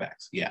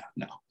back-to-backs. Yeah,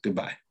 no.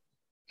 Goodbye.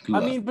 Good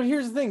luck. I mean, but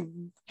here's the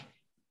thing.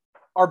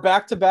 Are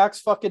back-to-backs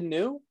fucking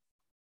new?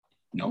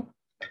 No.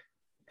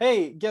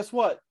 Hey, guess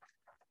what?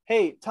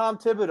 Hey, Tom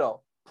Thibodeau,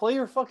 play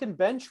your fucking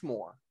bench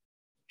more.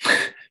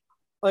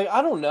 Like,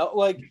 I don't know.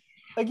 Like,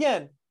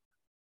 again,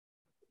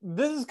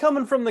 this is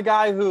coming from the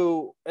guy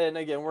who, and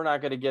again, we're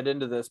not going to get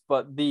into this,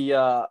 but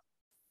the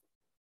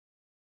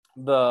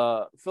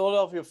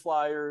Philadelphia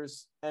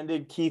Flyers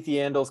ended Keith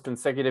Yandel's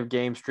consecutive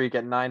game streak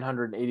at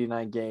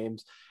 989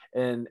 games.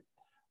 And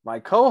my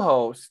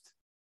co-host,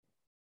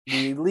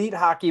 the elite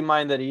hockey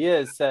mind that he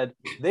is, said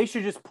they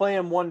should just play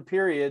him one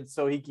period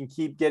so he can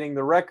keep getting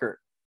the record.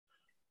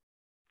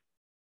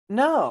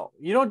 No,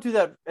 you don't do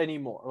that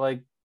anymore.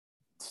 Like,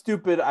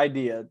 stupid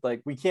idea.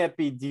 Like, we can't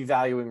be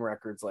devaluing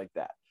records like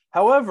that.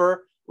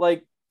 However,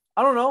 like,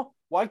 I don't know.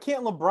 Why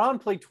can't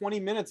LeBron play 20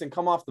 minutes and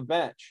come off the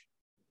bench?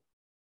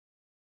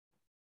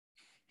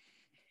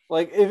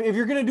 Like, if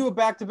you're going to do a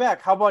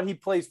back-to-back, how about he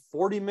plays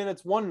 40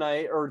 minutes one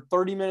night or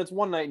 30 minutes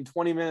one night and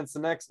 20 minutes the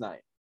next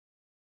night?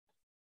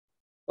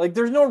 Like,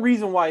 there's no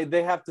reason why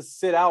they have to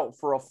sit out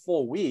for a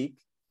full week.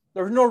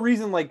 There's no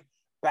reason, like,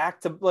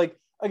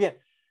 again,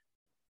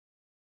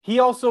 he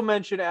also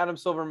mentioned, Adam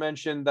Silver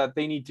mentioned that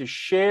they need to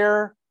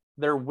share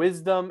their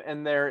wisdom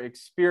and their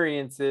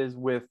experiences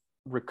with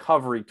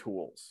recovery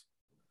tools.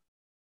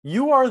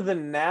 You are the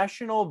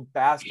National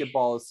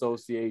Basketball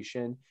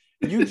Association.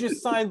 You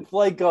just signed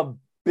like $1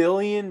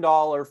 billion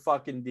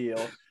fucking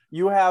deal.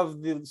 You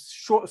have the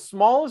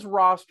smallest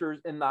rosters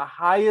and the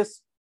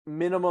highest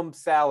minimum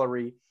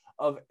salary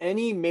of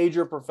any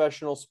major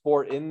professional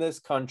sport in this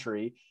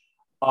country.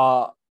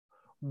 What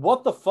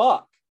the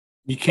fuck?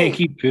 You can't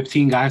keep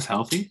 15 guys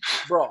healthy?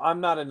 Bro, I'm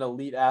not an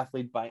elite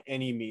athlete by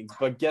any means,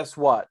 but guess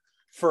what?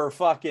 For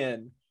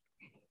fucking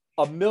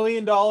 $1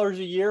 million a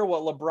year,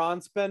 what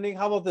LeBron's spending,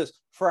 how about this?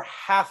 For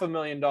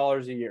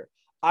 $500,000 a year,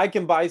 I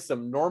can buy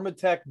some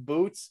Normatec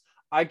boots.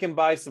 I can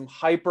buy some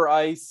Hyper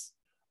Ice,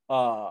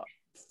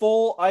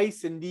 full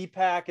ice and knee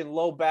pack and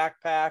low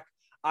backpack.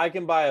 I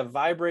can buy a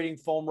vibrating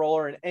foam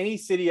roller in any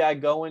city I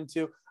go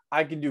into.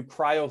 I can do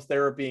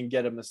cryotherapy and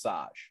get a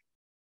massage.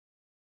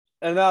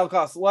 And that'll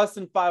cost less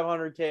than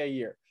 $500K a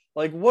year.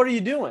 Like, what are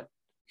you doing?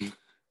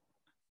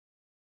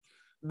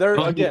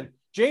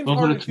 James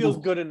Harden feels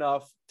good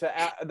enough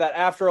that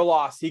after a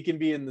loss, he can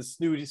be in the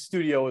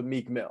studio with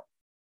Meek Mill.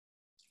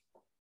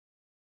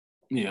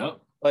 Yeah.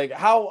 Like,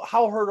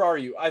 how hurt are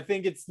you? I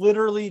think it's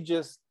literally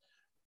just,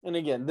 and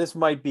again, this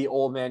might be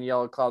old man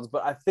yellow clouds,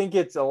 but I think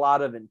it's a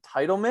lot of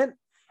entitlement,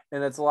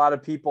 and it's a lot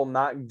of people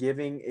not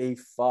giving a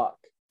fuck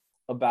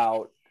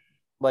about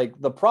like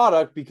the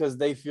product because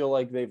they feel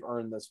like they've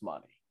earned this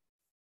money.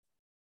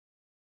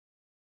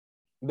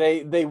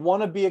 They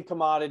want to be a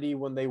commodity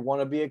when they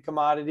want to be a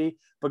commodity,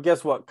 but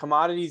guess what?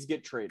 Commodities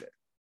get traded.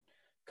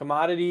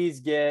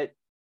 Commodities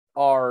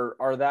are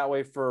that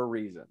way for a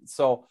reason.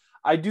 So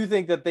I do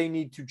think that they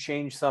need to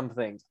change some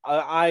things.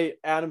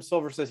 Adam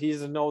Silver says he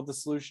doesn't know what the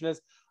solution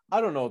is. I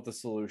don't know what the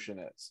solution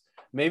is.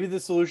 Maybe the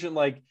solution,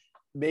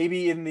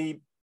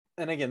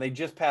 and again, they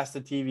just passed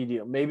a TV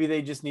deal. Maybe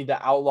they just need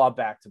to outlaw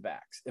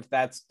back-to-backs if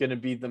that's going to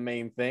be the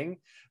main thing.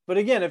 But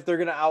again, if they're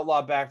going to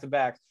outlaw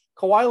back-to-backs,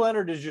 Kawhi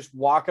Leonard is just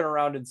walking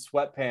around in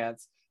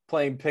sweatpants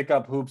playing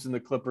pickup hoops in the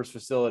Clippers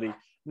facility,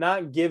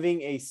 not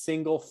giving a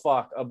single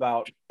fuck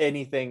about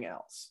anything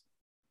else.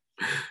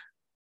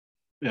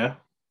 Yeah.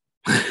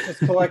 Just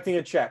collecting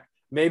a check.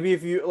 Maybe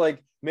if you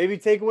maybe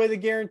take away the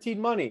guaranteed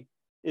money.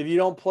 If you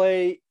don't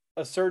play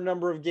a certain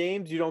number of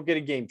games, you don't get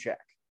a game check.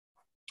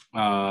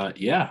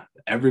 Yeah.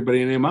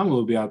 Everybody and their mama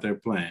will be out there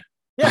playing.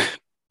 Yeah.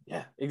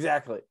 Yeah,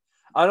 exactly.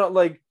 I don't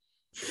like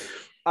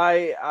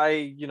and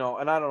I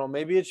don't know,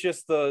 maybe it's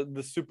just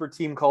the super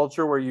team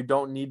culture where you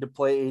don't need to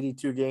play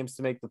 82 games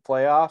to make the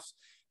playoffs.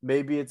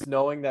 Maybe it's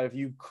knowing that if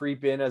you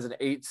creep in as an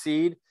 8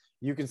 seed,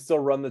 you can still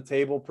run the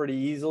table pretty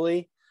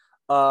easily.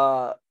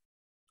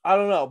 I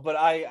don't know, but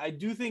I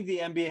do think the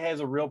NBA has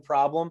a real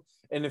problem.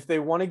 And if they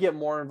want to get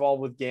more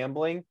involved with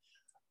gambling,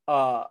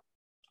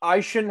 I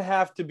shouldn't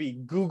have to be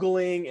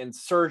Googling and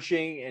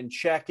searching and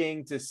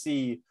checking to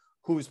see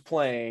who's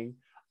playing.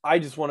 I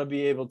just want to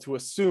be able to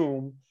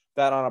assume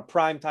that on a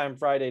primetime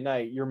Friday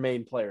night, your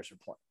main players are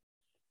playing.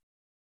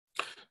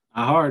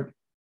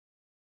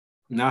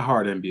 Not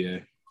hard,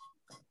 NBA.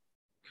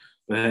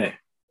 But hey,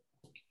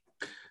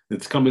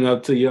 it's coming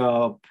up to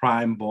your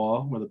prime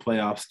ball where the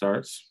playoff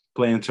starts.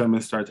 Playing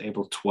tournament starts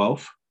April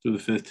 12th through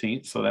the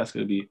 15th. So that's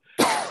going to be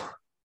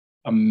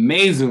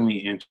amazingly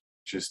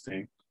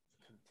interesting.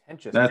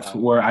 That's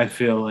where I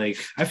feel like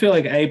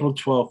April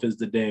 12th is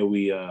the day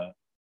we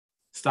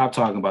stop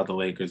talking about the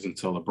Lakers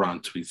until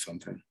LeBron tweets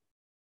something.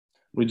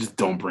 We just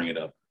don't bring it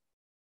up.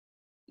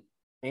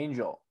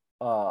 Angel,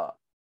 that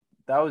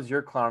was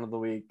your clown of the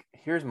week.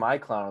 Here's my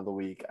clown of the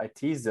week. I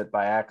teased it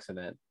by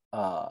accident.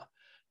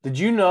 Did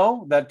you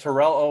know that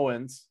Terrell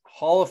Owens,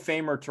 Hall of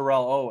Famer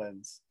Terrell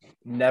Owens,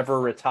 never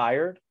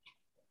retired?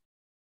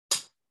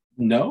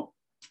 No.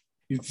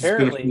 He's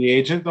been a free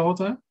agent the whole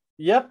time?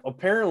 Yep.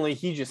 Apparently,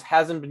 he just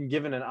hasn't been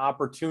given an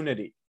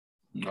opportunity.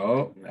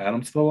 Oh,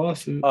 Adam's the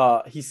lawsuit.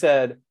 He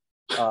said,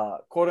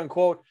 quote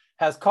unquote,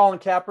 has Colin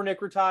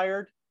Kaepernick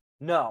retired?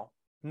 No.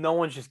 No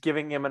one's just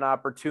giving him an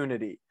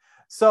opportunity.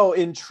 So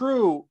in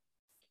true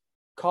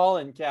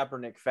Colin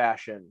Kaepernick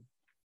fashion,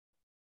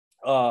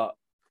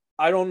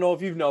 I don't know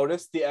if you've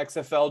noticed, the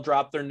XFL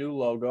dropped their new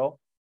logo.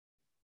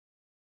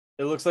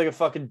 It looks like a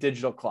fucking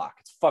digital clock.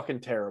 It's fucking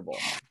terrible.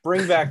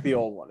 Bring back the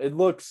old one. It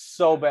looks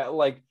so bad.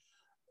 Like,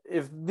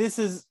 if this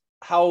is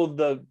how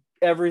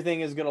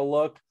everything is going to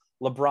look,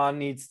 LeBron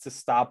needs to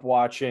stop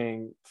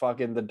watching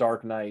fucking The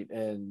Dark Knight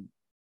and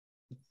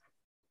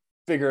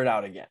figure it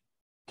out again.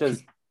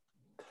 Because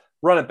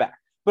run it back.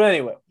 But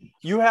anyway,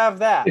 you have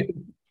that.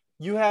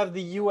 You have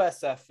the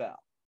USFL.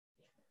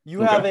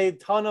 You have a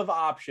ton of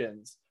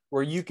options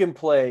where you can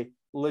play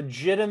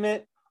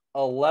legitimate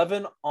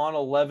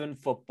 11-on-11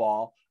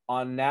 football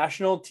on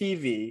national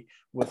TV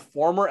with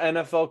former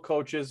NFL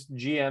coaches,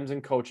 GMs,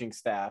 and coaching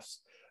staffs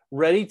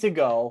ready to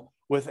go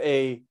with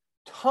a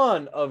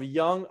ton of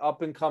young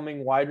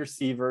up-and-coming wide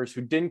receivers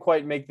who didn't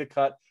quite make the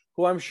cut,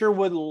 who I'm sure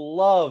would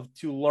love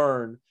to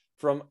learn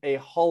from a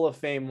Hall of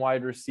Fame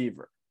wide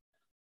receiver.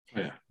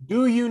 Yeah.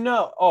 Do you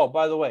know? Oh,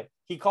 by the way,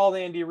 he called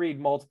Andy Reid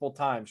multiple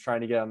times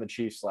trying to get on the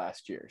Chiefs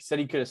last year. Said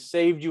he could have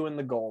saved you in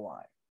the goal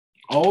line.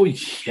 Oh,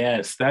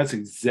 yes. That's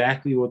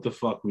exactly what the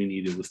fuck we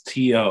needed was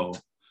T.O.,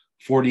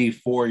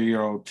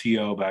 44-year-old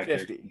T.O. back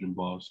 50. There catching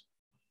balls.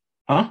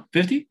 Huh?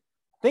 50? I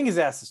think his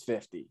ass is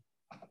 50.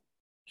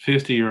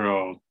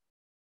 50-year-old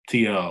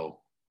T.O.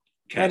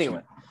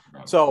 Anyway,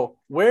 so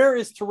where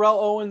is Terrell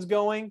Owens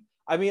going?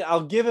 I mean,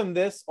 I'll give him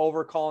this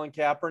over Colin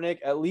Kaepernick.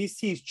 At least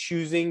he's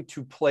choosing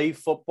to play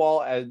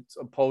football as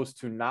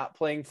opposed to not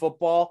playing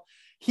football.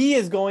 He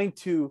is going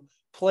to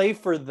play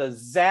for the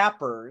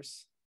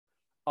Zappers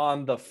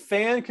on the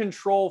Fan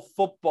Control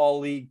Football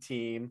League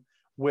team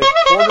with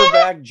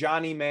quarterback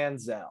Johnny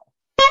Manziel.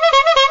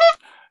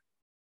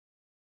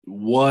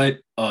 What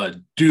a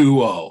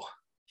duo.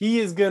 He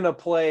is going to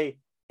play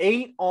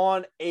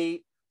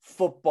 8-on-8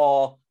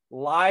 football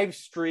live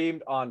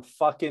streamed on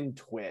fucking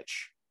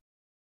Twitch.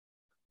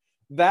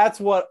 That's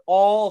what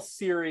all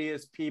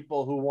serious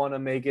people who want to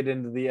make it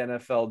into the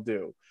NFL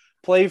do.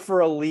 Play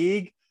for a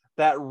league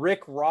that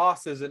Rick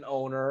Ross is an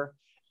owner,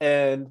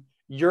 and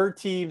your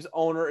team's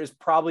owner is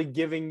probably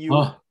giving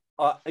you,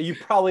 you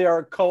probably are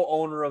a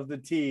co-owner of the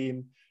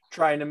team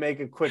trying to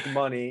make a quick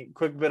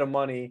bit of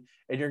money,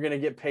 and you're going to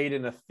get paid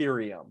in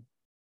Ethereum.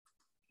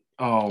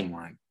 Oh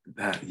my,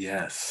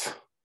 yes.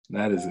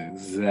 That is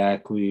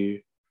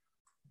exactly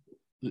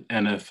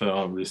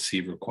NFL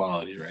receiver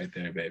quality right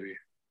there, baby.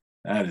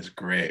 That is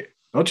great.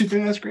 Don't you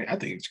think that's great? I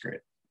think it's great.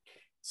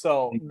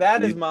 So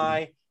that is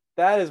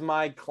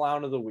my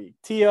clown of the week.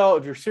 T.O.,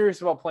 if you're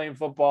serious about playing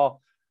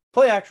football,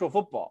 play actual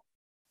football.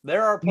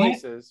 There are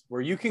places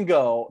where you can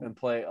go and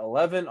play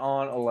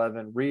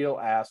 11-on-11 real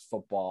ass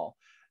football.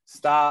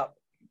 Stop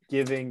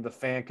giving the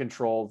fan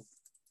controlled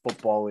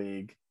football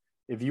league,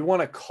 if you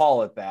want to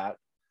call it that,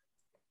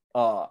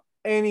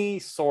 any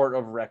sort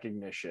of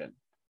recognition.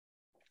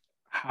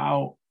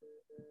 How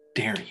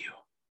dare you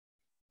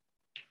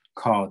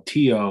call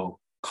T.O.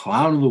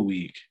 clown of the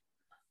week?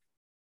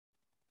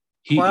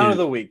 Clown of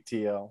the week,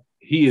 T.O.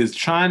 He is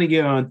trying to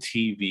get on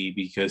TV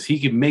because he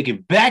can make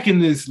it back in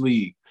this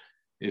league.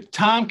 If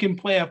Tom can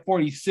play at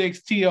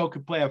 46, T.O.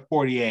 can play at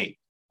 48.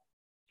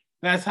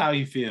 That's how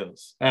he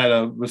feels at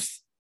a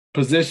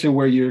position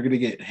where you're going to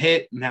get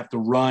hit and have to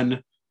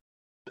run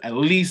at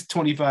least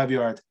 25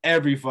 yards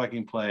every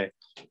fucking play.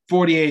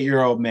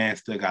 48-year-old man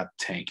still got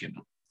tank in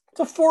him.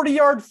 It's a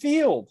 40-yard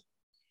field.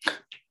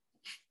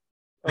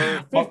 Or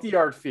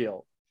 50-yard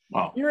field.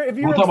 Wow.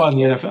 We'll talk about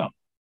the NFL.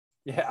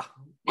 Yeah.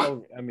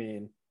 Well, I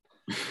mean,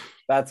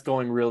 that's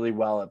going really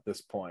well at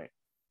this point.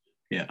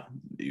 Yeah.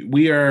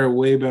 We are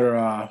way better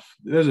off.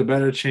 There's a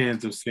better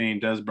chance of seeing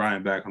Des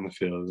Bryant back on the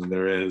field than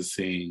there is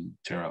seeing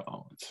Terrell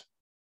Owens.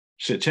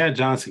 Shit, Chad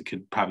Johnson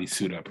could probably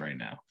suit up right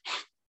now.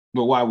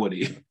 But why would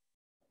he?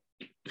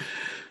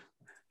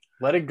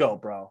 Let it go,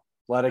 bro.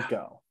 Let it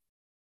go.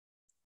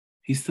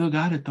 He still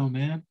got it though,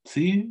 man.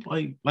 See,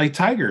 like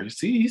Tiger.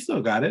 See, he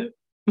still got it.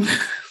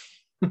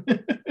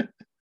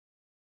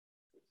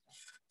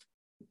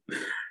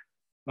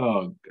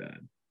 Oh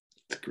God,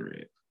 it's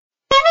great.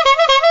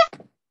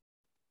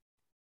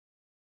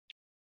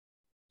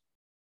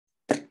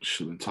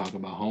 Shouldn't talk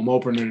about home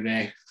opener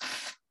today.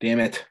 Damn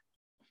it.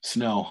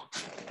 Snow.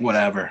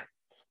 Whatever.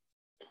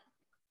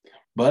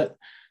 But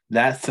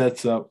that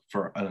sets up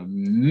for an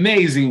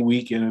amazing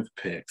weekend of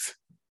picks.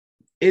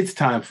 It's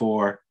time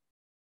for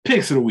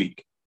Picks of the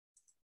Week.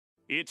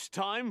 It's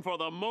time for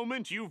the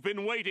moment you've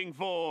been waiting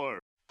for.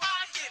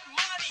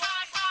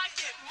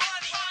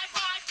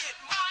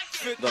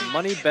 The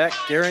money back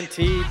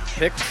guaranteed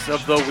picks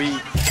of the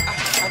week.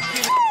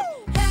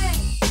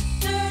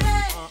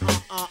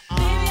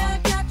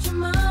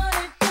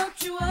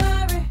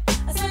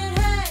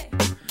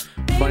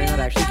 Money not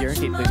actually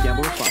guaranteed. Please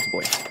gamble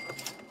responsibly.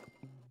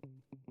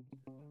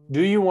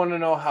 Do you want to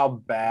know how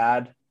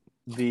bad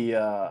the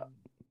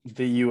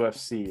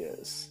UFC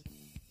is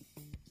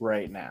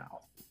right now?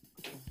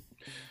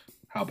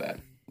 How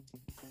bad?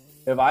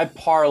 If I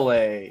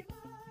parlay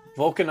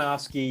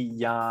Volkanovski,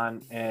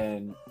 Jan,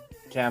 and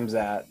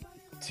Khamzat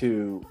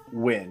to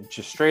win,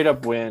 just straight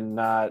up win,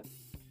 not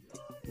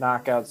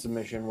knockout,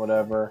 submission,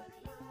 whatever,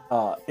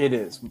 it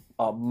is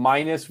a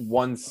minus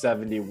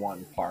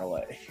 171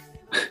 parlay.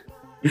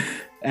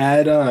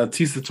 Add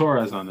Tisa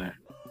Torres on there.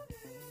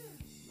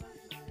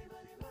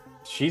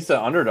 She's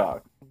the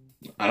underdog.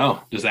 I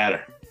know. Just add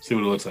her. See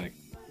what it looks like.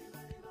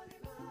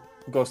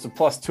 Goes to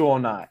plus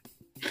 209.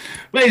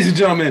 Ladies and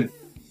gentlemen,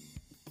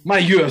 my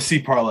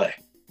UFC parlay.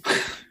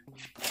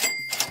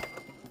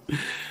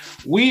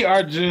 We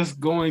are just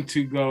going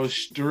to go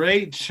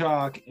straight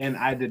chalk, and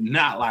I did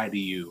not lie to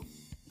you.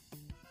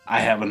 I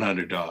have an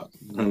underdog.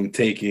 I'm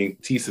taking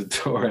Tisa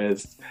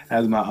Torres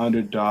as my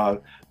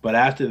underdog, but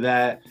after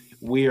that,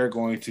 we are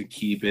going to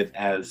keep it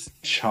as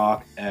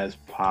chalk as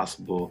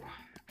possible.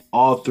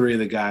 All three of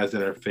the guys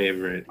that are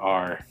favorite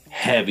are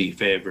heavy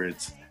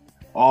favorites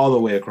all the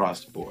way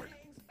across the board.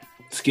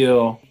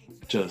 Skill,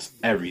 just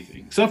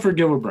everything, except for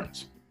Gilbert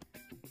Burns.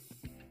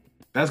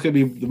 That's going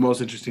to be the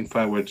most interesting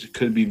fight, which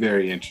could be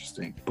very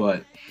interesting.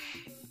 But,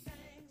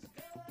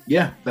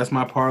 yeah, that's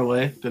my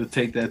parlay. Going to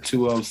take that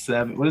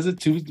 207. What is it?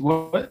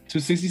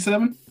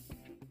 267?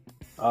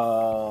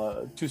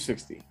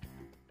 260.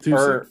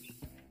 Or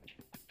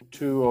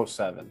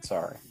 207,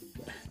 sorry.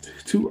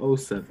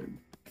 207.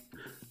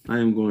 I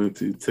am going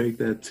to take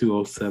that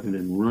 207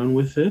 and run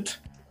with it.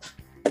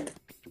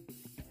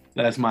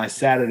 That's my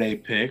Saturday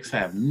picks. I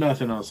have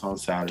nothing else on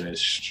Saturday.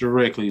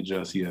 Strictly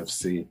just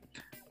UFC.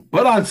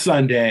 But on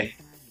Sunday,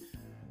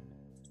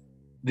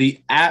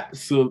 the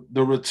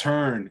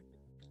return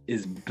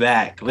is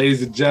back.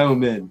 Ladies and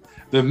gentlemen,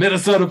 the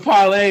Minnesota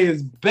Parlay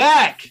is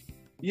back.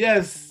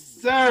 Yes,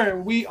 sir.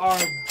 We are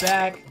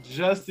back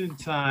just in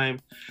time.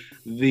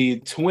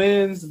 The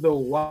Twins, the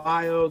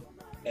Wild,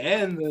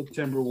 and the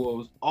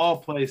Timberwolves all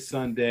play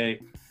Sunday,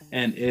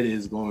 and it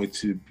is going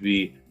to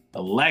be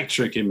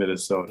electric in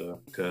Minnesota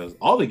because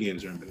all the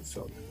games are in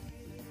Minnesota.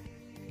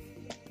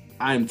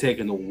 I'm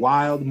taking the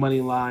Wild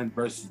money line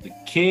versus the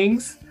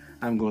Kings.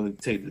 I'm going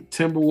to take the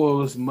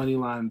Timberwolves money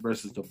line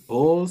versus the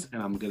Bulls,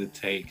 and I'm going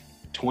to take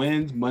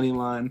Twins money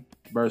line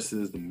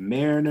versus the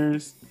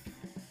Mariners.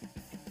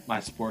 My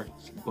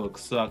sports book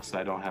sucks, so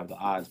I don't have the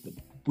odds, but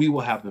we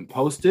will have them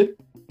posted.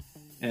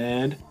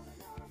 And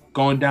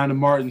going down to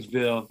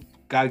Martinsville,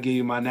 got to give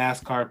you my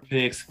NASCAR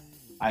picks.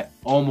 I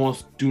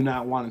almost do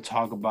not want to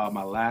talk about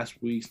my last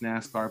week's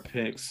NASCAR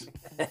picks.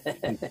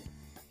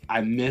 I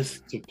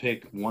missed to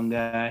pick one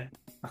guy.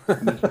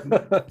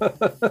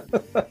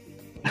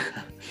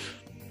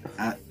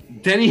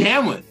 Denny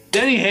Hamlin.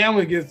 Denny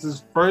Hamlin gets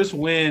his first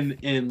win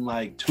in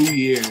like 2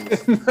 years.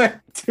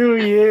 2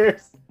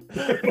 years.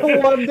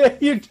 One day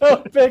you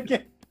don't pick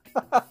it.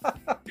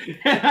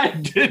 I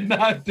did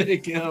not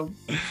pick him.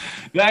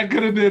 That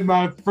could have been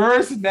my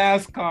first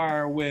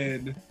NASCAR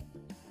win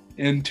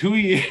in 2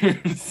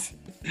 years.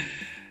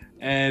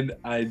 And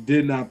I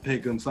did not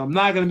pick him. So I'm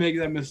not going to make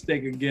that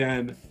mistake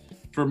again.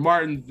 For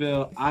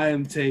Martinsville, I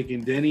am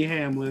taking Denny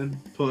Hamlin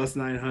plus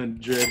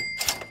 900,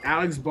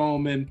 Alex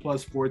Bowman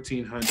plus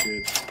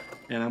 1,400,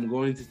 and I'm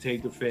going to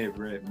take the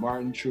favorite,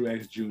 Martin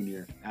Truex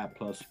Jr. at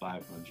plus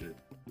 500.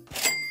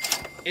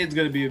 It's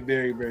going to be a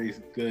very, very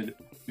good,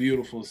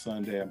 beautiful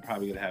Sunday. I'm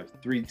probably going to have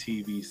 3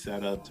 TVs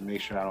set up to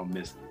make sure I don't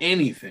miss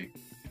anything.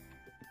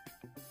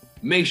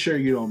 Make sure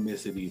you don't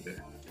miss it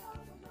either.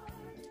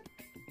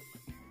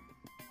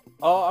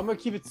 Oh, I'm going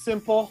to keep it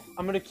simple.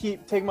 I'm going to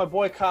take my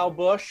boy Kyle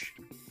Busch.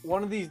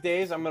 One of these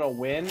days, I'm going to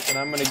win, and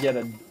I'm going to get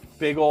a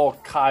big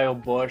old Kyle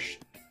Busch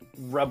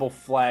rebel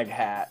flag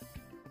hat.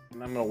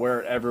 And I'm going to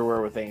wear it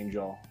everywhere with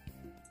Angel.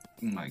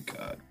 Oh, my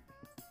God.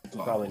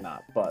 Probably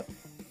not, but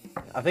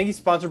I think he's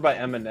sponsored by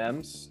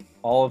M&M's.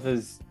 All of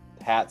his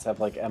hats have,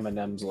 like,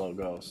 M&M's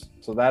logos.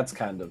 So that's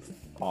kind of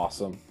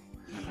awesome.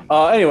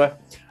 Anyway,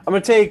 I'm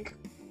going to take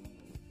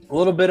A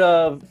little bit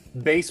of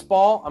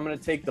baseball. I'm going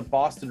to take the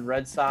Boston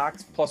Red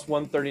Sox plus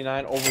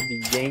 139 over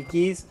the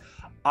Yankees.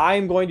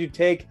 I'm going to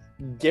take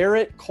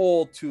Garrett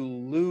Cole to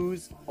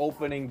lose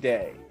opening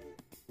day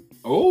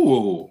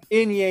Oh.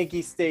 in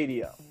Yankee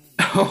Stadium.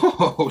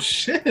 Oh,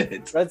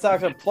 shit. Red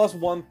Sox are plus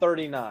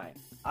 139.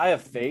 I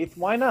have faith.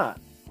 Why not?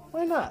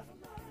 Why not?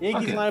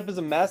 Yankees Okay. lineup is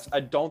a mess. I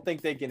don't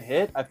think they can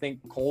hit. I think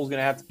Cole's going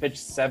to have to pitch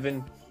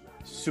 7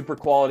 super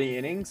quality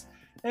innings.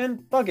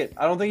 And fuck it.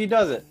 I don't think he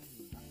does it.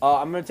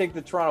 I'm going to take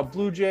the Toronto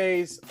Blue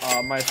Jays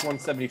minus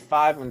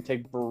 175. I'm going to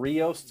take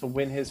Barrios to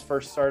win his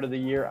first start of the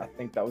year. I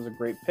think that was a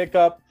great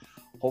pickup.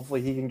 Hopefully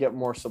he can get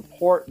more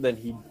support than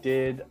he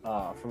did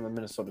from the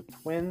Minnesota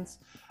Twins.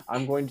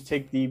 I'm going to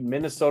take the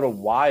Minnesota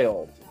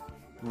Wild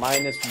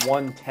minus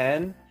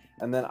 110.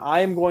 And then I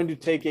am going to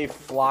take a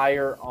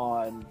flyer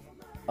on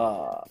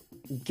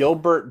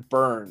Gilbert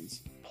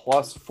Burns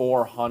plus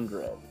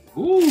 400.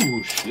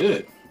 Ooh,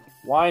 shit.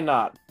 Why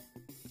not?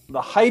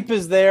 The hype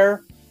is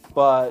there,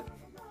 but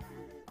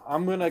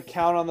I'm going to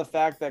count on the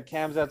fact that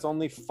Kamzat's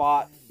only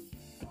fought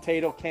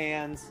potato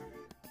cans,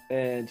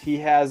 and he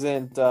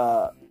hasn't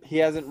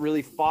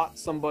really fought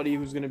somebody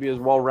who's going to be as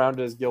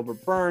well-rounded as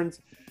Gilbert Burns.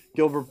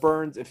 Gilbert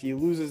Burns, if he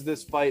loses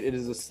this fight, it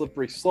is a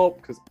slippery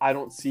slope because I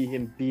don't see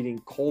him beating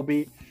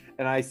Colby,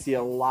 and I see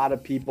a lot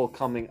of people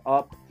coming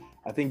up.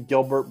 I think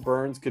Gilbert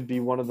Burns could be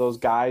one of those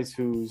guys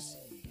who's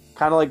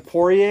kind of like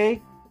Poirier,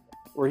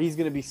 where he's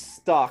going to be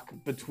stuck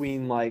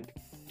between like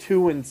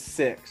 2 and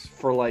 6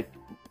 for like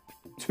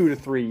 2 to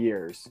 3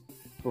 years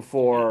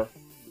before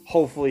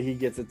hopefully he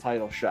gets a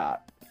title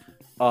shot.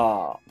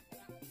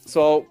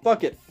 So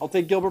fuck it. I'll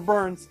take Gilbert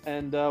Burns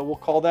and we'll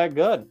call that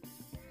good.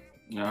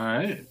 All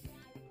right.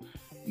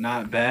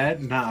 Not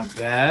bad. Not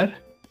bad.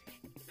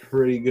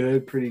 Pretty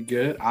good. Pretty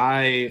good.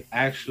 I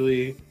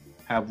actually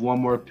have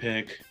one more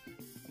pick.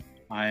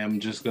 I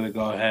am just going to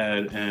go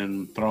ahead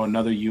and throw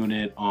another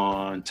unit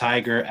on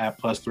Tiger at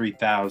plus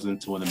 3,000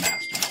 to win the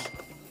Masters.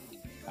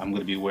 I'm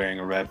going to be wearing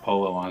a red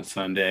polo on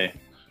Sunday.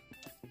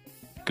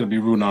 Going to be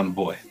rooting on the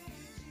boy.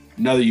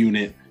 Another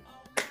unit.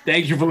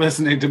 Thank you for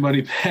listening to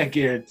Money Back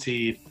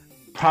Guaranteed.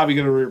 Probably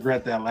going to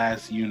regret that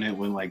last unit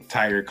when like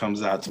Tiger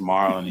comes out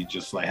tomorrow and he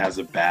just like has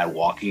a bad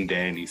walking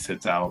day and he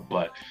sits out.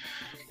 But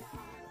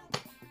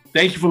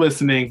thank you for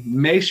listening.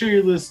 Make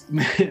sure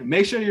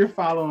make sure you're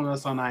following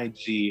us on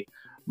IG.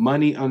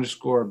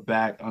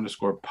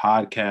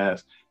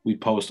 Money_back_podcast. We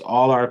post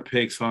all our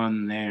picks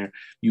on there.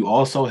 You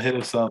also hit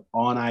us up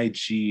on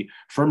IG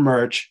for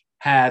merch,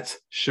 hats,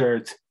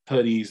 shirts,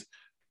 hoodies,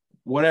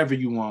 whatever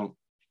you want.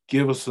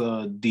 Give us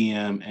a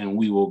DM and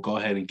we will go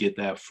ahead and get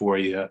that for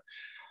you.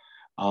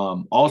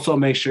 Also,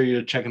 make sure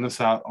you're checking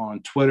us out on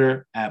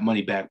Twitter at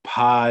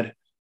MoneyBackPod.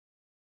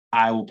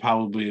 I will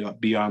probably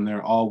be on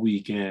there all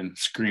weekend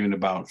screaming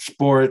about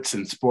sports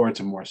and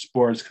more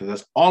sports because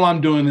that's all I'm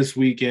doing this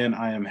weekend.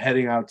 I am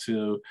heading out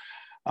to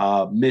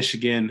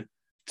Michigan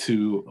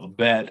to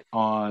bet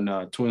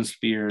on Twin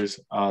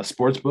Spears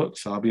Sportsbook.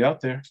 So I'll be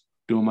out there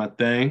doing my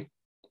thing,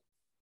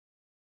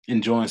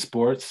 enjoying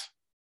sports,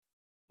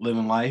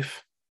 living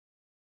life.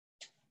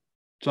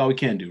 That's all we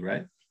can do,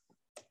 right?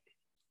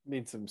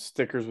 Need some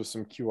stickers with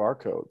some QR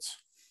codes.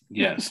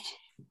 Yes.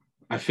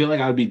 I feel like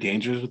I would be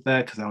dangerous with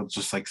that because I would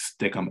just like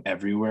stick them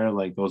everywhere,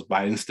 like those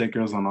Biden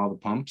stickers on all the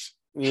pumps.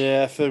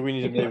 Yeah, I feel like we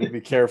need to maybe be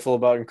careful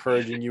about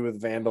encouraging you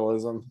with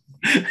vandalism.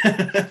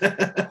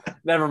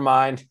 Never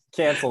mind.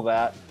 Cancel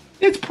that.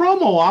 It's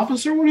promo,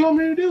 officer. What do you want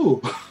me to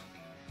do?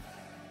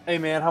 Hey,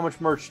 man, how much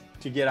merch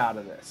to get out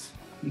of this?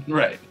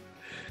 Right.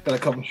 Got a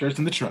couple shirts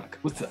in the trunk.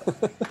 What's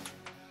up?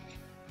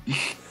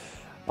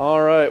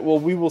 All right. Well,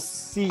 we will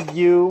see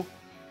you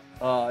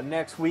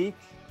next week.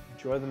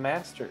 Enjoy the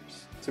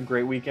Masters. It's a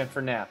great weekend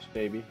for naps,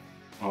 baby.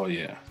 Oh,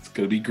 yeah. It's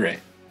going to be great.